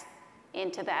gas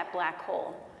into that black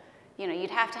hole. You know, you'd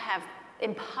have to have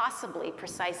impossibly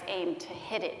precise aim to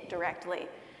hit it directly.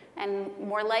 And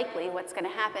more likely, what's going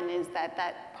to happen is that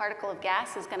that particle of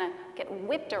gas is going to get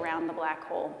whipped around the black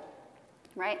hole,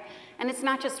 right? And it's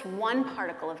not just one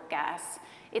particle of gas,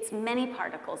 it's many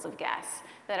particles of gas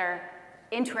that are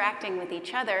interacting with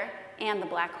each other and the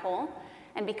black hole.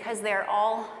 And because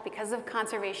of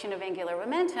conservation of angular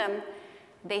momentum,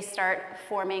 they start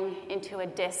forming into a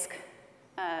disk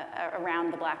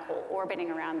around the black hole, orbiting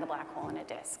around the black hole in a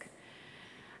disk.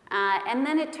 And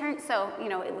then it turns, so, you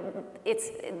know,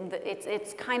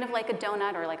 it's kind of like a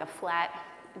donut or like a flat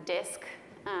disk.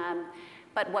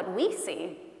 But what we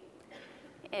see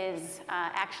is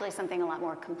actually something a lot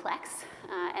more complex.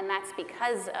 And that's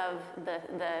because of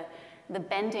the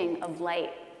bending of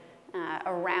light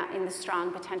around in the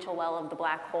strong potential well of the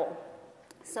black hole.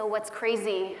 So what's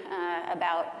crazy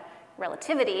about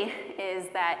relativity is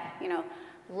that, you know,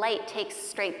 light takes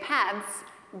straight paths,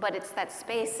 but it's that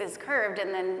space is curved,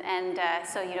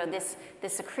 so you know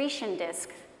this accretion disk,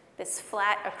 this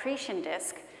flat accretion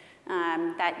disk,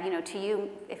 that, you know, to you,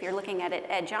 if you're looking at it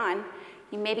edge on,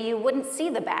 maybe you wouldn't see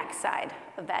the back side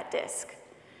of that disk,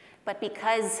 but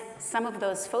because some of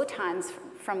those photons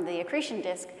from the accretion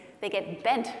disk, they get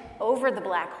bent over the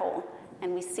black hole,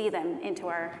 and we see them into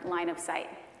our line of sight.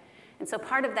 And so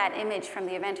part of that image from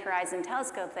the Event Horizon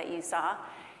Telescope that you saw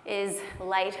is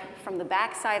light from the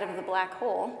backside of the black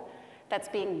hole that's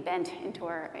being bent into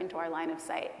our line of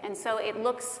sight. And so it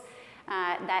looks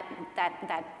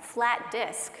that flat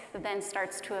disk then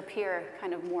starts to appear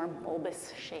kind of more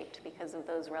bulbous shaped because of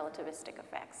those relativistic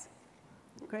effects.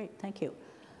 Great, thank you.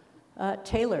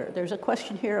 Taylor, there's a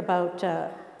question here about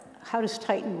how does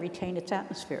Titan retain its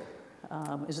atmosphere?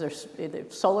 Is there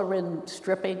solar wind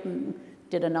stripping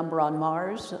did a number on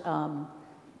Mars?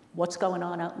 What's going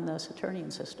on out in the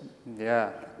Saturnian system?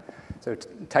 Yeah. So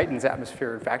Titan's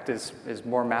atmosphere, in fact, is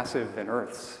more massive than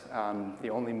Earth's, the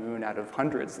only moon out of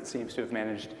hundreds that seems to have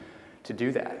managed to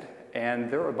do that.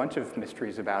 And there are a bunch of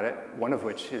mysteries about it, one of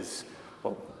which is,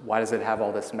 well, why does it have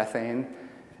all this methane?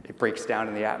 It breaks down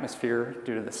in the atmosphere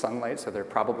due to the sunlight, so there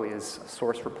probably is a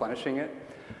source replenishing it.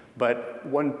 But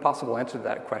one possible answer to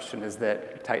that question is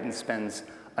that Titan spends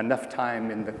enough time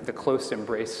in the close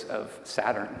embrace of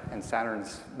Saturn and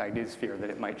Saturn's magnetosphere that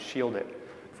it might shield it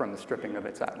from the stripping of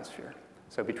its atmosphere.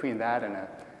 So between that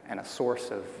and a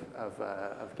source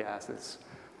of gases,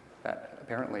 that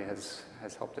apparently has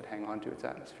helped it hang on to its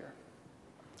atmosphere.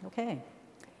 Okay.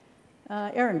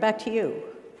 Erin, back to you.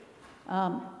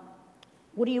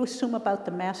 What do you assume about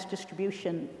the mass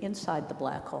distribution inside the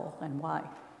black hole and why?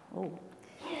 Oh.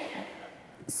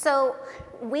 So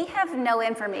we have no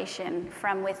information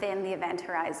from within the event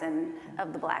horizon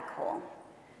of the black hole.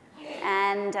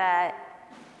 And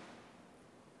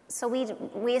so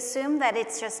we assume that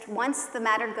it's just once the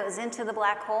matter goes into the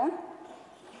black hole,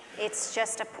 it's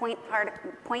just a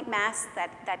point mass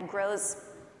that grows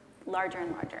larger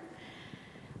and larger.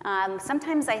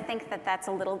 Sometimes I think that that's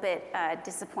a little bit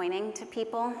disappointing to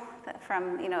people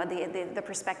from the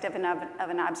perspective of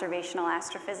an observational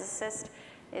astrophysicist.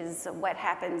 Is what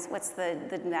happens, what's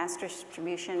the mass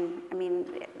distribution? I mean,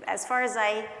 as far as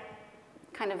I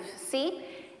kind of see,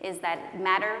 is that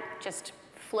matter just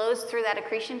flows through that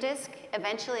accretion disk.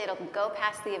 Eventually it'll go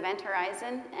past the event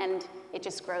horizon and it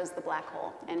just grows the black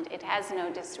hole. And it has no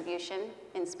distribution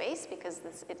in space because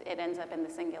it ends up in the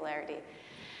singularity.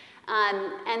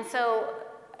 And so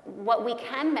what we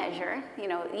can measure,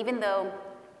 even though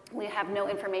we have no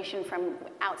information from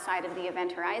outside of the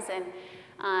event horizon,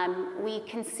 we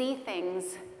can see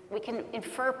things, we can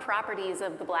infer properties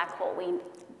of the black hole,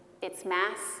 its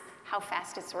mass, how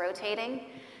fast it's rotating,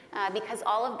 because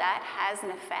all of that has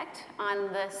an effect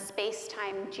on the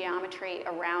space-time geometry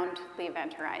around the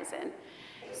event horizon.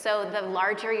 So the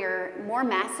more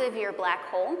massive your black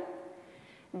hole,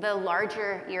 the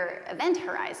larger your event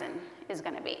horizon is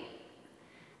going to be.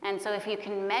 And so if you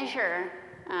can measure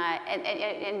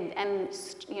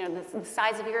the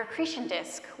size of your accretion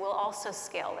disk will also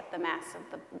scale with the mass of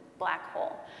the black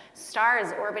hole.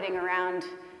 Stars orbiting around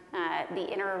the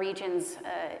inner regions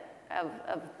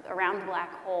around the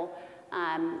black hole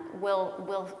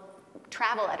will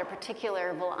travel at a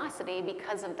particular velocity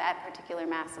because of that particular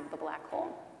mass of the black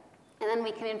hole. And then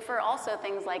we can infer also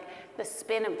things like the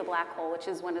spin of the black hole, which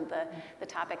is one of the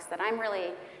topics that I'm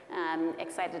really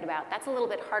excited about. That's a little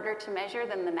bit harder to measure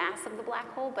than the mass of the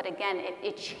black hole, but again,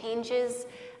 it changes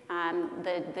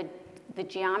the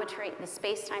geometry, the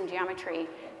space-time geometry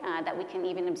that we can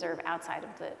even observe outside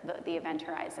of the event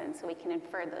horizon. So we can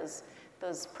infer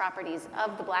those properties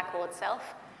of the black hole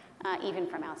itself, even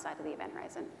from outside of the event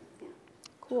horizon. Yeah.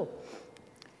 Cool.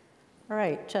 All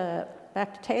right,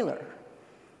 back to Taylor.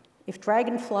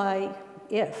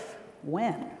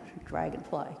 When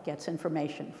Dragonfly gets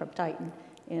information from Titan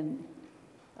in,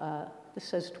 this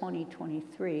says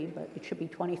 2023, but it should be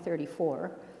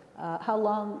 2034, how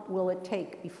long will it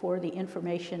take before the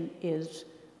information is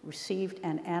received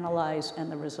and analyzed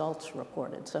and the results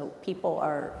reported? So people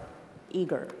are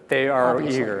eager. They are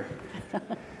obviously. eager.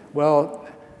 Well,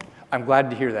 I'm glad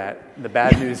to hear that. The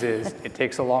bad news is it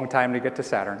takes a long time to get to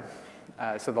Saturn.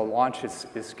 So the launch is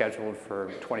scheduled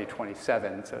for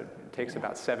 2027, so it takes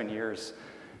about 7 years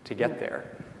to get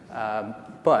there.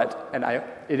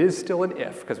 It is still an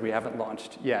if, because we haven't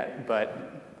launched yet,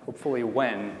 but hopefully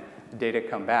when the data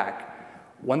come back.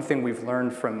 One thing we've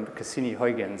learned from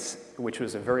Cassini-Huygens, which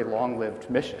was a very long-lived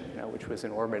mission, which was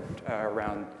in orbit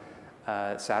around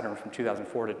Saturn from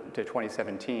 2004 to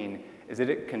 2017, is that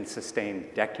it can sustain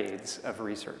decades of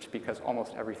research because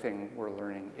almost everything we're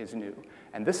learning is new.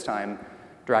 And this time,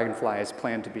 Dragonfly is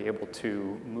planned to be able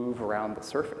to move around the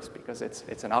surface because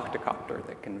it's an octocopter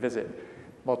that can visit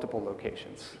multiple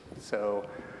locations. So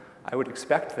I would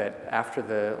expect that after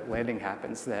the landing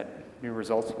happens that new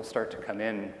results will start to come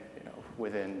in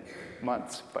within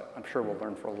months, but I'm sure we'll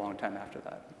learn for a long time after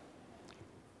that.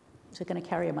 Is it going to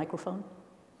carry a microphone?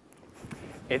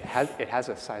 It has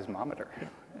a seismometer,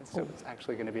 so it's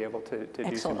actually going to be able to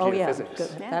do some Oh, geophysics. Yeah,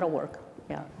 good. Yeah. That'll work,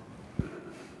 yeah.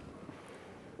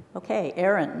 Okay,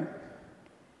 Erin.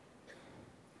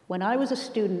 When I was a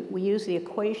student, we used the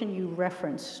equation you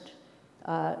referenced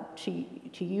to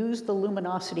use the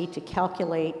luminosity to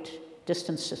calculate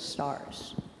distance to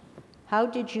stars. How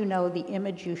did you know the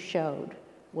image you showed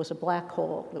was a black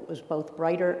hole that was both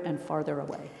brighter and farther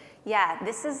away? Yeah,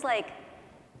 this is like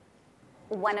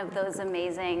one of those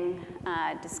amazing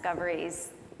discoveries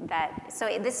that, so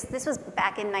this was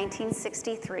back in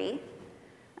 1963.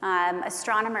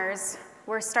 Astronomers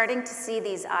were starting to see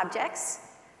these objects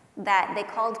that they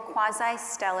called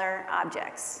quasi-stellar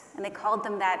objects. And they called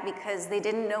them that because they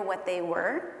didn't know what they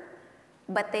were,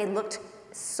 but they looked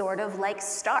sort of like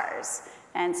stars.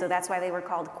 And so that's why they were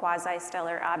called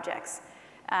quasi-stellar objects.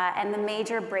 And the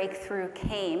major breakthrough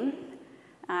came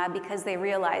because they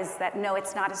realized that, no,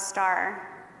 it's not a star.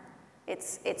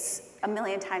 It's a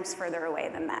million times further away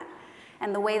than that.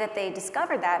 And the way that they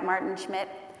discovered that, Martin Schmidt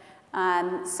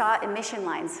saw emission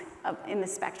lines in the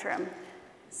spectrum.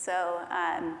 So,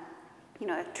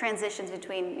 transitions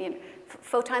between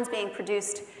photons being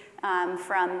produced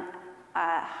from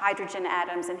hydrogen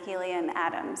atoms and helium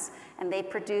atoms, and they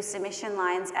produce emission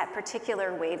lines at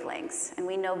particular wavelengths. And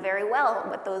we know very well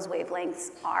what those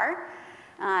wavelengths are.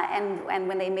 And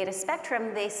when they made a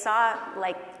spectrum, they saw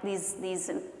like these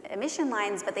emission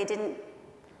lines, but they didn't.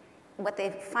 What they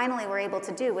finally were able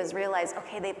to do was realize,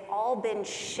 okay, they've all been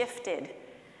shifted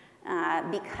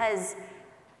because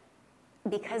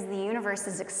the universe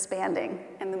is expanding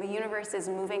and the universe is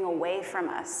moving away from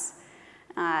us.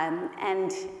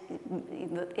 And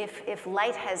if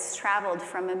light has traveled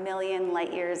from 1 million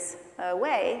light years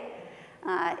away,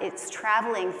 it's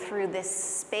traveling through this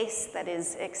space that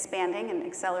is expanding and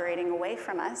accelerating away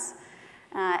from us.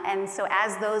 And so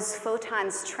as those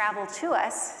photons travel to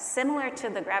us, similar to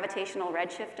the gravitational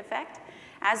redshift effect,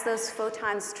 as those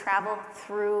photons travel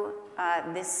through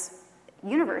this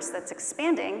universe that's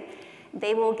expanding,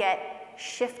 they will get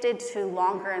shifted to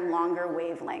longer and longer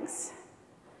wavelengths.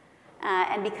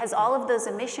 And because all of those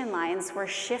emission lines were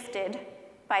shifted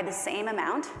by the same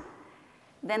amount,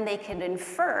 then they could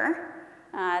infer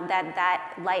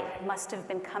that light must have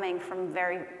been coming from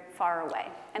very far away.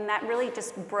 And that really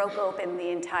just broke open the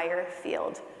entire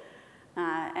field.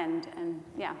 And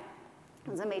yeah, it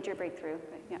was a major breakthrough.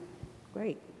 But yeah.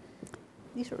 Great.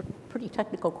 These are pretty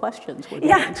technical questions we're getting.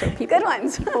 Yeah, so good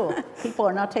ones. people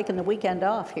are not taking the weekend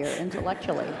off here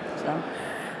intellectually. So.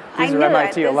 These are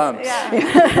MIT alums.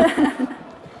 Yeah.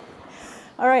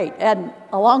 All right, and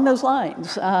along those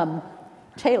lines,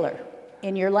 Taylor,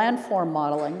 in your landform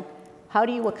modeling, how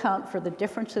do you account for the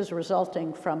differences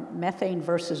resulting from methane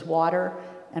versus water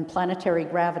and planetary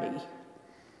gravity?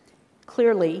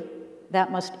 Clearly, that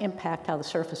must impact how the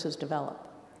surfaces develop.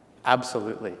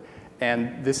 Absolutely.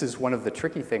 And this is one of the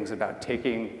tricky things about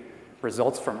taking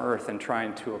results from Earth and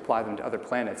trying to apply them to other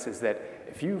planets, is that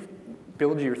if you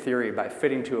build your theory by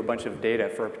fitting to a bunch of data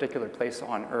for a particular place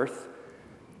on Earth,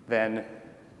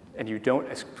 and you don't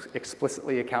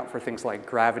explicitly account for things like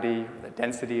gravity, the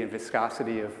density and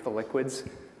viscosity of the liquids,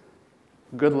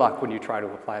 good luck when you try to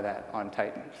apply that on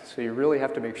Titan. So you really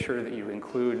have to make sure that you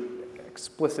include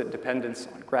explicit dependence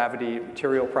on gravity,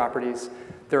 material properties.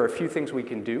 There are a few things we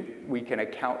can do. We can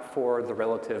account for the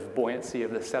relative buoyancy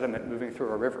of the sediment moving through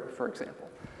a river, for example.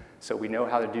 So we know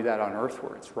how to do that on Earth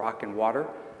where it's rock and water.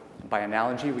 By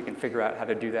analogy, we can figure out how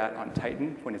to do that on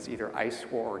Titan when it's either ice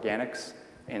or organics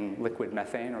in liquid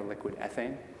methane or liquid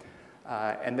ethane.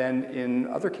 And then in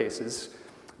other cases,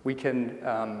 we can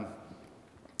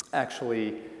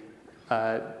actually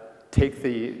take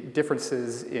the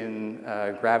differences in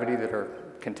gravity that are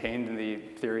contained in the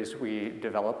theories we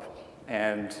develop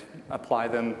and apply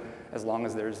them as long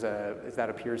as that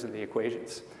appears in the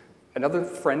equations. Another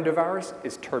friend of ours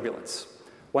is turbulence.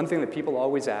 One thing that people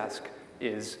always ask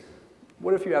is,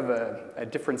 what if you have a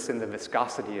difference in the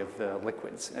viscosity of the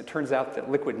liquids? And it turns out that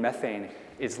liquid methane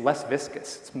is less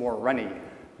viscous, it's more runny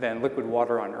than liquid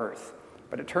water on Earth.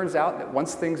 But it turns out that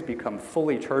once things become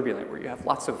fully turbulent, where you have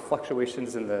lots of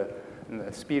fluctuations in the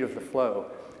speed of the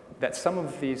flow, that some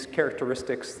of these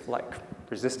characteristics, like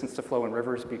resistance to flow in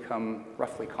rivers, become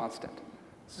roughly constant.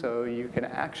 So you can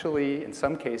actually, in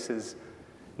some cases,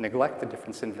 neglect the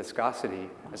difference in viscosity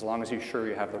as long as you're sure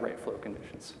you have the right flow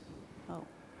conditions. Oh.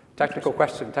 Technical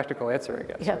question, technical answer, I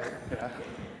guess. Yeah. Yeah.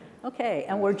 Okay,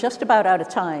 and we're just about out of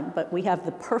time, but we have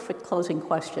the perfect closing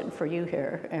question for you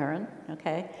here, Erin,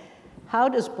 okay? How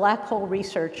does black hole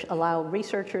research allow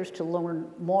researchers to learn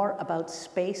more about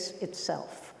space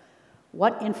itself?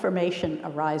 What information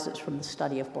arises from the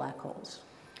study of black holes?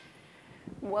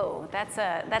 Whoa, that's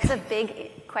a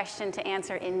big question to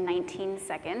answer in 19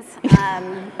 seconds.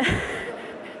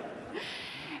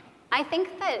 I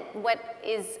think that what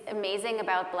is amazing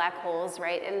about black holes,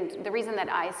 right, and the reason that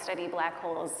I study black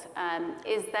holes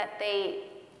is that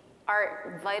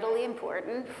are vitally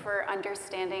important for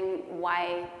understanding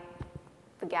why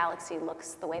the galaxy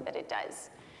looks the way that it does.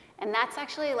 And that's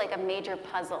actually like a major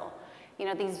puzzle. You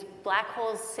know, these black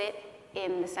holes sit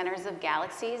in the centers of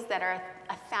galaxies that are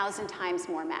 1,000 times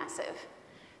more massive.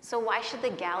 So why should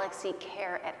the galaxy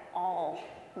care at all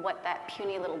what that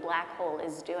puny little black hole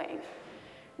is doing?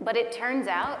 But it turns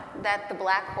out that the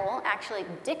black hole actually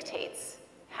dictates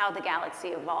how the galaxy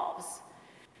evolves.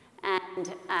 And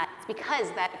it's because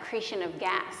that accretion of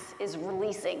gas is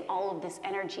releasing all of this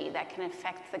energy that can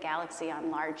affect the galaxy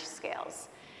on large scales.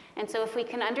 And so if we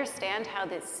can understand how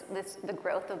the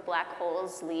growth of black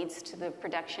holes leads to the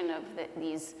production of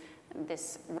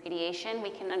this radiation, we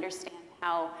can understand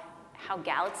how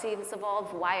galaxies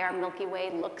evolve, why our Milky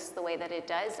Way looks the way that it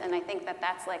does. And I think that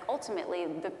that's like ultimately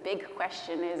the big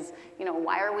question is, you know,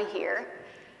 why are we here?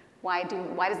 Why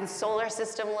does the solar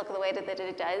system look the way that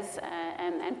it does?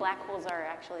 And black holes are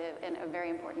actually a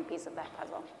very important piece of that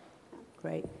puzzle.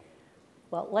 Great.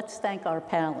 Well, let's thank our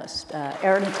panelists.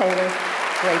 Erin and Taylor,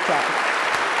 great job.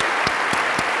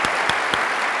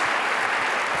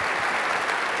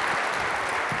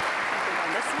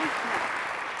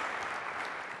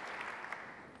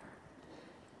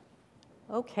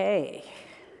 Okay,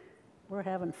 we're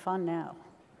having fun now.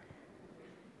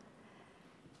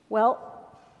 Well,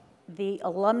 the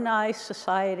Alumni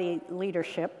Society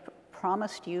leadership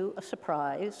promised you a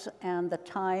surprise, and the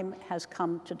time has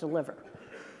come to deliver.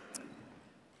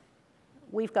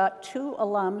 We've got two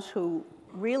alums who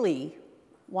really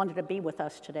wanted to be with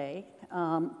us today,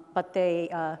 but they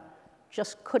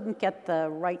just couldn't get the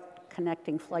right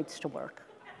connecting flights to work.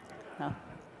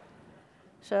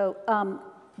 So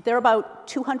they're about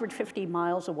 250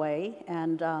 miles away,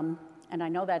 and I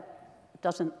know that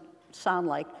doesn't sound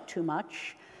like too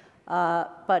much,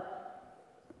 but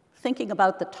thinking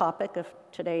about the topic of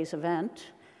today's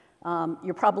event,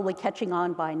 you're probably catching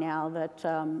on by now that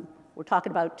we're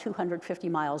talking about 250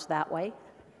 miles that way.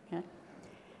 Okay?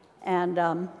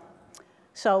 And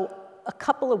so a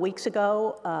couple of weeks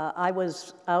ago, I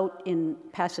was out in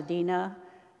Pasadena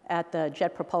at the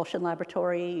Jet Propulsion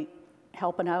Laboratory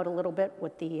helping out a little bit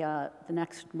with the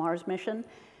next Mars mission.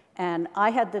 And I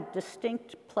had the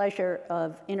distinct pleasure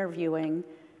of interviewing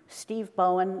Steve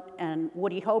Bowen and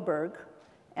Woody Hoburg,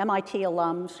 MIT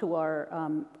alums who are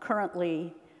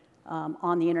currently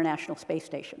on the International Space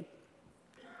Station.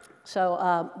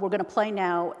 So we're going to play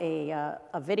now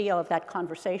a video of that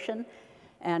conversation.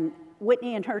 And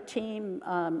Whitney and her team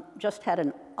just had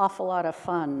an awful lot of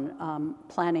fun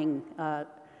planning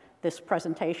this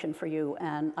presentation for you,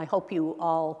 and I hope you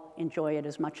all enjoy it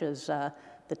as much as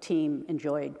the team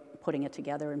enjoyed putting it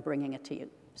together and bringing it to you.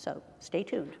 So stay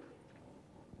tuned.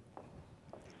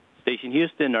 Station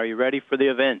Houston, are you ready for the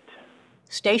event?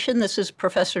 Station, this is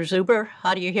Professor Zuber.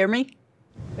 How do you hear me?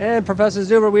 And Professor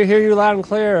Zuber, we hear you loud and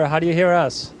clear. How do you hear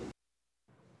us?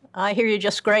 I hear you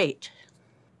just great.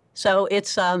 So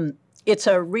it's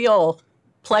a real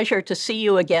pleasure to see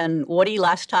you again. Woody,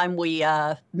 last time we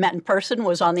met in person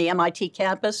was on the MIT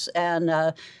campus,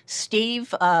 and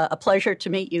Steve, a pleasure to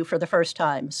meet you for the first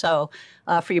time. So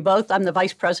for you both, I'm the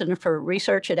Vice President for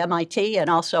Research at MIT and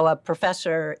also a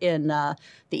professor in the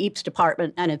EAPS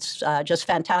department, and it's just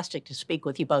fantastic to speak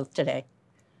with you both today.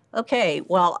 Okay,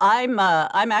 well, I'm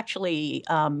actually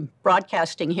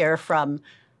broadcasting here from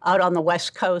out on the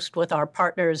West Coast with our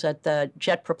partners at the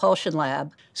Jet Propulsion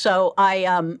Lab. So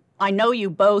I know you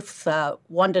both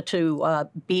wanted to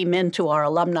beam into our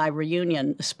alumni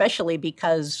reunion, especially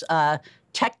because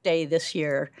Tech Day this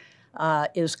year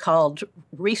is called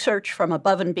Research from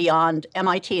Above and Beyond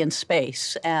MIT in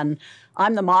Space. And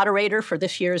I'm the moderator for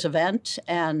this year's event,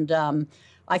 and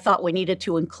I thought we needed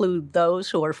to include those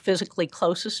who are physically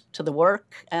closest to the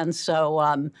work. And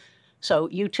so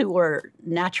you two were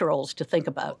naturals to think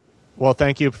about. Well,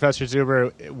 thank you, Professor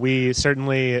Zuber. We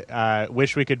certainly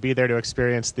wish we could be there to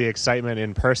experience the excitement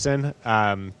in person,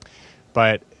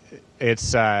 but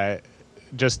it's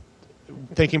just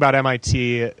thinking about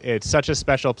MIT, it's such a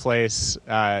special place,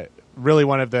 really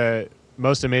one of the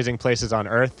most amazing places on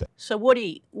Earth. So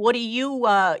Woody, you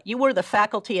were the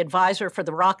faculty advisor for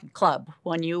the Rocket Club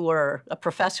when you were a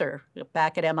professor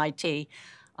back at MIT.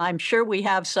 I'm sure we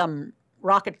have some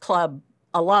Rocket Club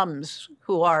alums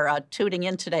who are tuning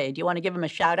in today. Do you want to give them a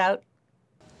shout out?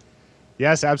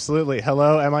 Yes, absolutely.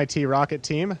 Hello, MIT Rocket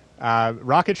Team.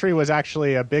 Rocketry was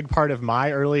actually a big part of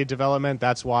my early development.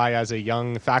 That's why, as a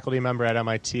young faculty member at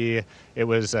MIT, it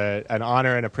was an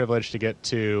honor and a privilege to get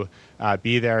to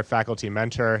be their faculty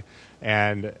mentor.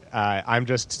 And I'm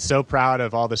just so proud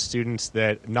of all the students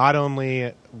that not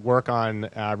only work on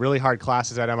really hard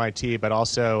classes at MIT, but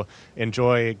also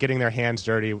enjoy getting their hands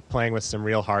dirty playing with some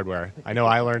real hardware. I know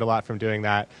I learned a lot from doing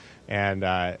that, and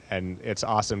it's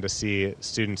awesome to see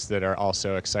students that are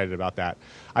also excited about that.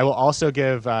 I will also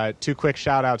give 2 quick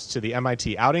shout outs to the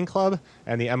MIT Outing Club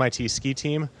and the MIT Ski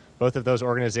Team. Both of those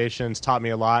organizations taught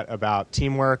me a lot about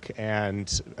teamwork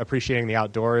and appreciating the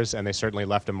outdoors, and they certainly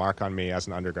left a mark on me as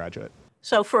an undergraduate.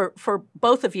 So for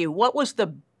both of you, what was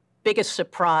the biggest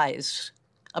surprise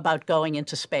about going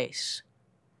into space?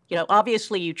 You know,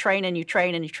 obviously you train and you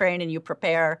train and you train and you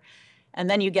prepare, and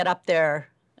then you get up there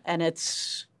and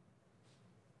it's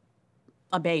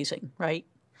amazing, right?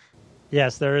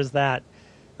 Yes, there is that.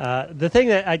 The thing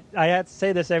that I have to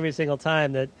say this every single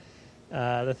time, that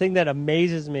the thing that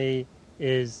amazes me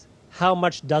is how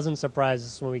much doesn't surprise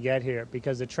us when we get here,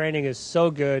 because the training is so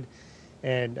good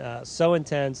and so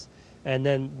intense, and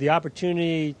then the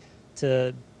opportunity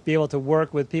to be able to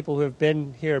work with people who have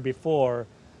been here before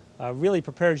really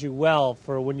prepares you well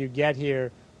for when you get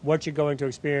here, what you're going to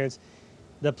experience,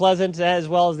 the pleasant as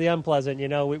well as the unpleasant. You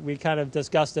know, we kind of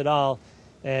discussed it all,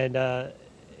 and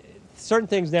certain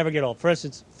things never get old. For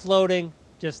instance, floating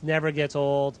just never gets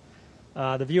old.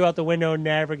 The view out the window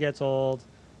never gets old.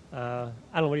 I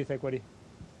don't know, what do you think, Woody?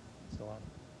 So on.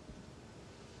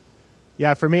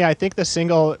 Yeah, for me, I think the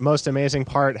single most amazing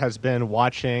part has been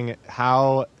watching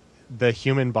how the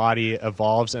human body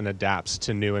evolves and adapts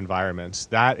to new environments.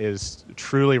 That is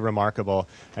truly remarkable.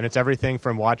 And it's everything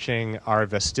from watching our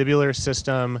vestibular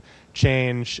system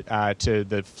change to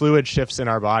the fluid shifts in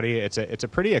our body. It's a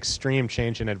pretty extreme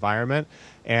change in environment.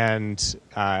 And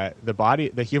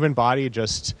the human body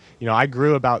just, I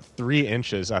grew about 3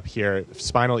 inches up here,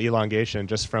 spinal elongation,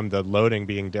 just from the loading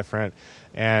being different.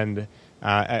 And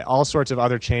all sorts of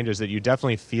other changes that you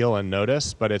definitely feel and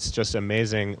notice, but it's just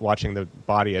amazing watching the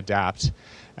body adapt.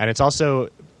 And it's also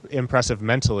impressive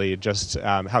mentally, just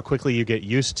how quickly you get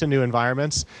used to new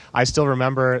environments. I still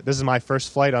remember, this is my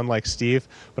first flight, unlike Steve,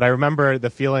 but I remember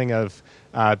the feeling of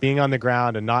being on the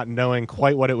ground and not knowing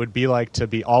quite what it would be like to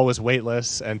be always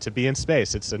weightless and to be in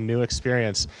space. It's a new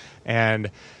experience.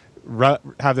 And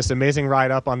have this amazing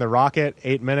ride up on the rocket,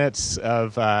 8 minutes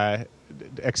of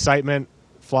excitement,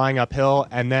 flying uphill,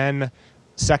 and then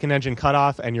second engine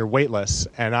cutoff, and you're weightless.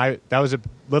 And that was a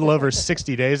little over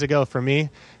 60 days ago for me,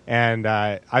 and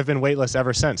I've been weightless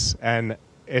ever since. And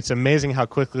it's amazing how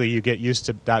quickly you get used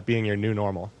to that being your new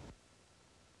normal.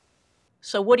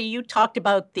 So Woody, you talked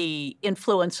about the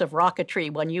influence of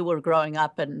rocketry when you were growing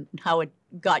up and how it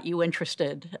got you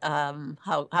interested,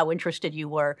 how interested you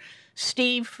were.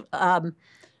 Steve,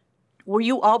 were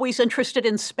you always interested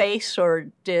in space, or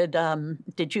did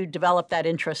you develop that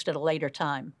interest at a later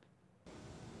time?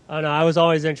 Oh no, I was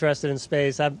always interested in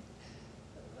space.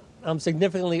 I'm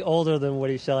significantly older than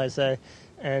Woody, shall I say,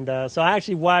 and so I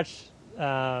actually watched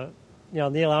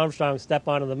Neil Armstrong step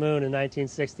onto the moon in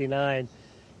 1969,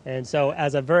 and so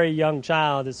as a very young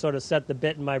child, it sort of set the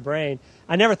bit in my brain.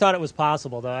 I never thought it was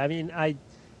possible, though. I mean, I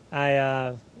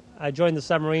joined the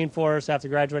submarine force after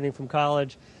graduating from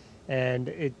college. And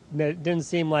it didn't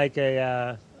seem like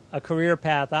a career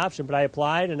path option, but I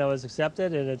applied and I was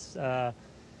accepted, and it's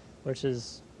which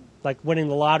is like winning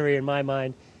the lottery in my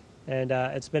mind, and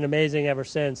it's been amazing ever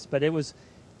since. But it was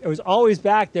always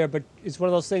back there, but it's one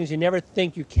of those things you never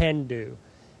think you can do,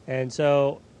 and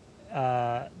so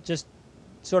just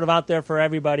sort of out there for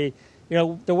everybody.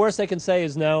 The worst they can say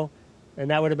is no, and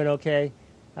that would have been okay.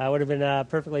 I would have been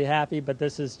perfectly happy, but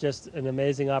this is just an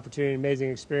amazing opportunity, amazing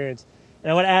experience. And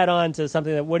I want to add on to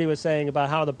something that Woody was saying about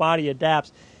how the body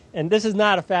adapts. And this is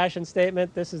not a fashion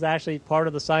statement. This is actually part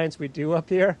of the science we do up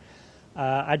here.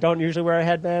 I don't usually wear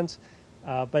headbands,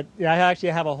 but I actually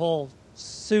have a whole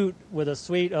suit with a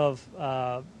suite of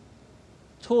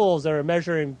tools that are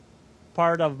measuring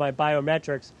part of my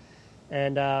biometrics.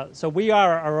 And so we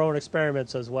are our own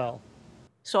experiments as well.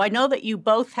 So I know that you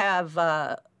both have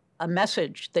a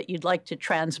message that you'd like to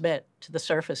transmit to the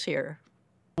surface here.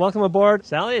 Welcome aboard,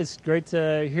 Sally. It's great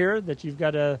to hear that you've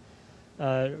got a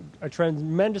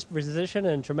tremendous position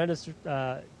and tremendous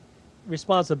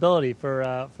responsibility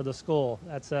for the school.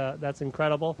 That's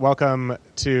incredible. Welcome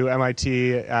to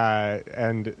MIT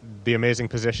and the amazing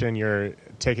position you're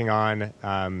taking on.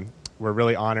 We're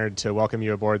really honored to welcome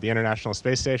you aboard the International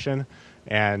Space Station,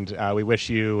 and we wish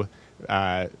you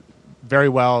very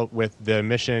well with the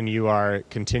mission you are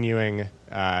continuing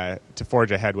to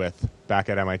forge ahead with back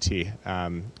at MIT.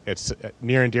 It's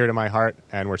near and dear to my heart,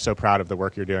 and we're so proud of the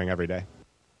work you're doing every day.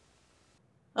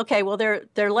 Okay, well,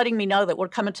 they're letting me know that we're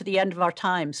coming to the end of our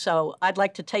time, so I'd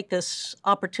like to take this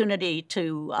opportunity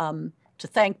to to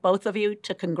thank both of you,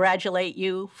 to congratulate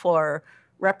you for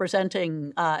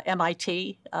representing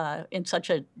MIT in such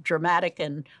a dramatic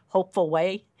and hopeful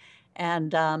way.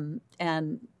 And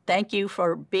thank you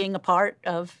for being a part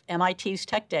of MIT's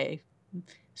Tech Day.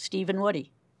 Steve and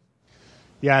Woody.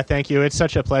 Yeah, thank you. It's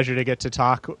such a pleasure to get to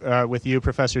talk with you,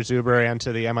 Professor Zuber, and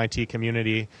to the MIT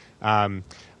community.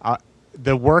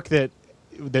 The work that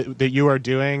you are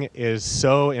doing is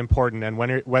so important, and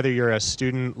whether you're a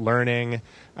student learning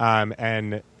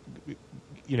and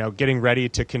getting ready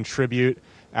to contribute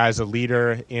as a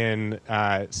leader in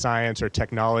science or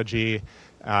technology,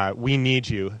 we need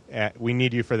you. We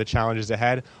need you for the challenges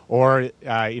ahead. Or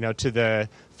to the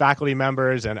faculty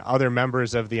members and other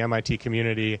members of the MIT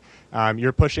community,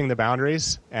 you're pushing the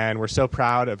boundaries, and we're so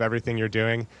proud of everything you're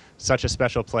doing. Such a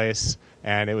special place,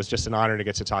 and it was just an honor to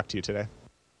get to talk to you today.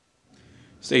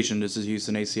 Station, this is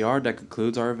Houston ACR. That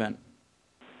concludes our event.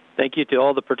 Thank you to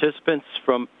all the participants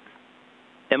from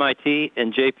MIT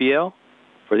and JPL.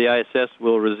 For the ISS,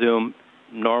 we'll resume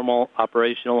normal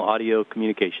operational audio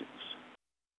communications.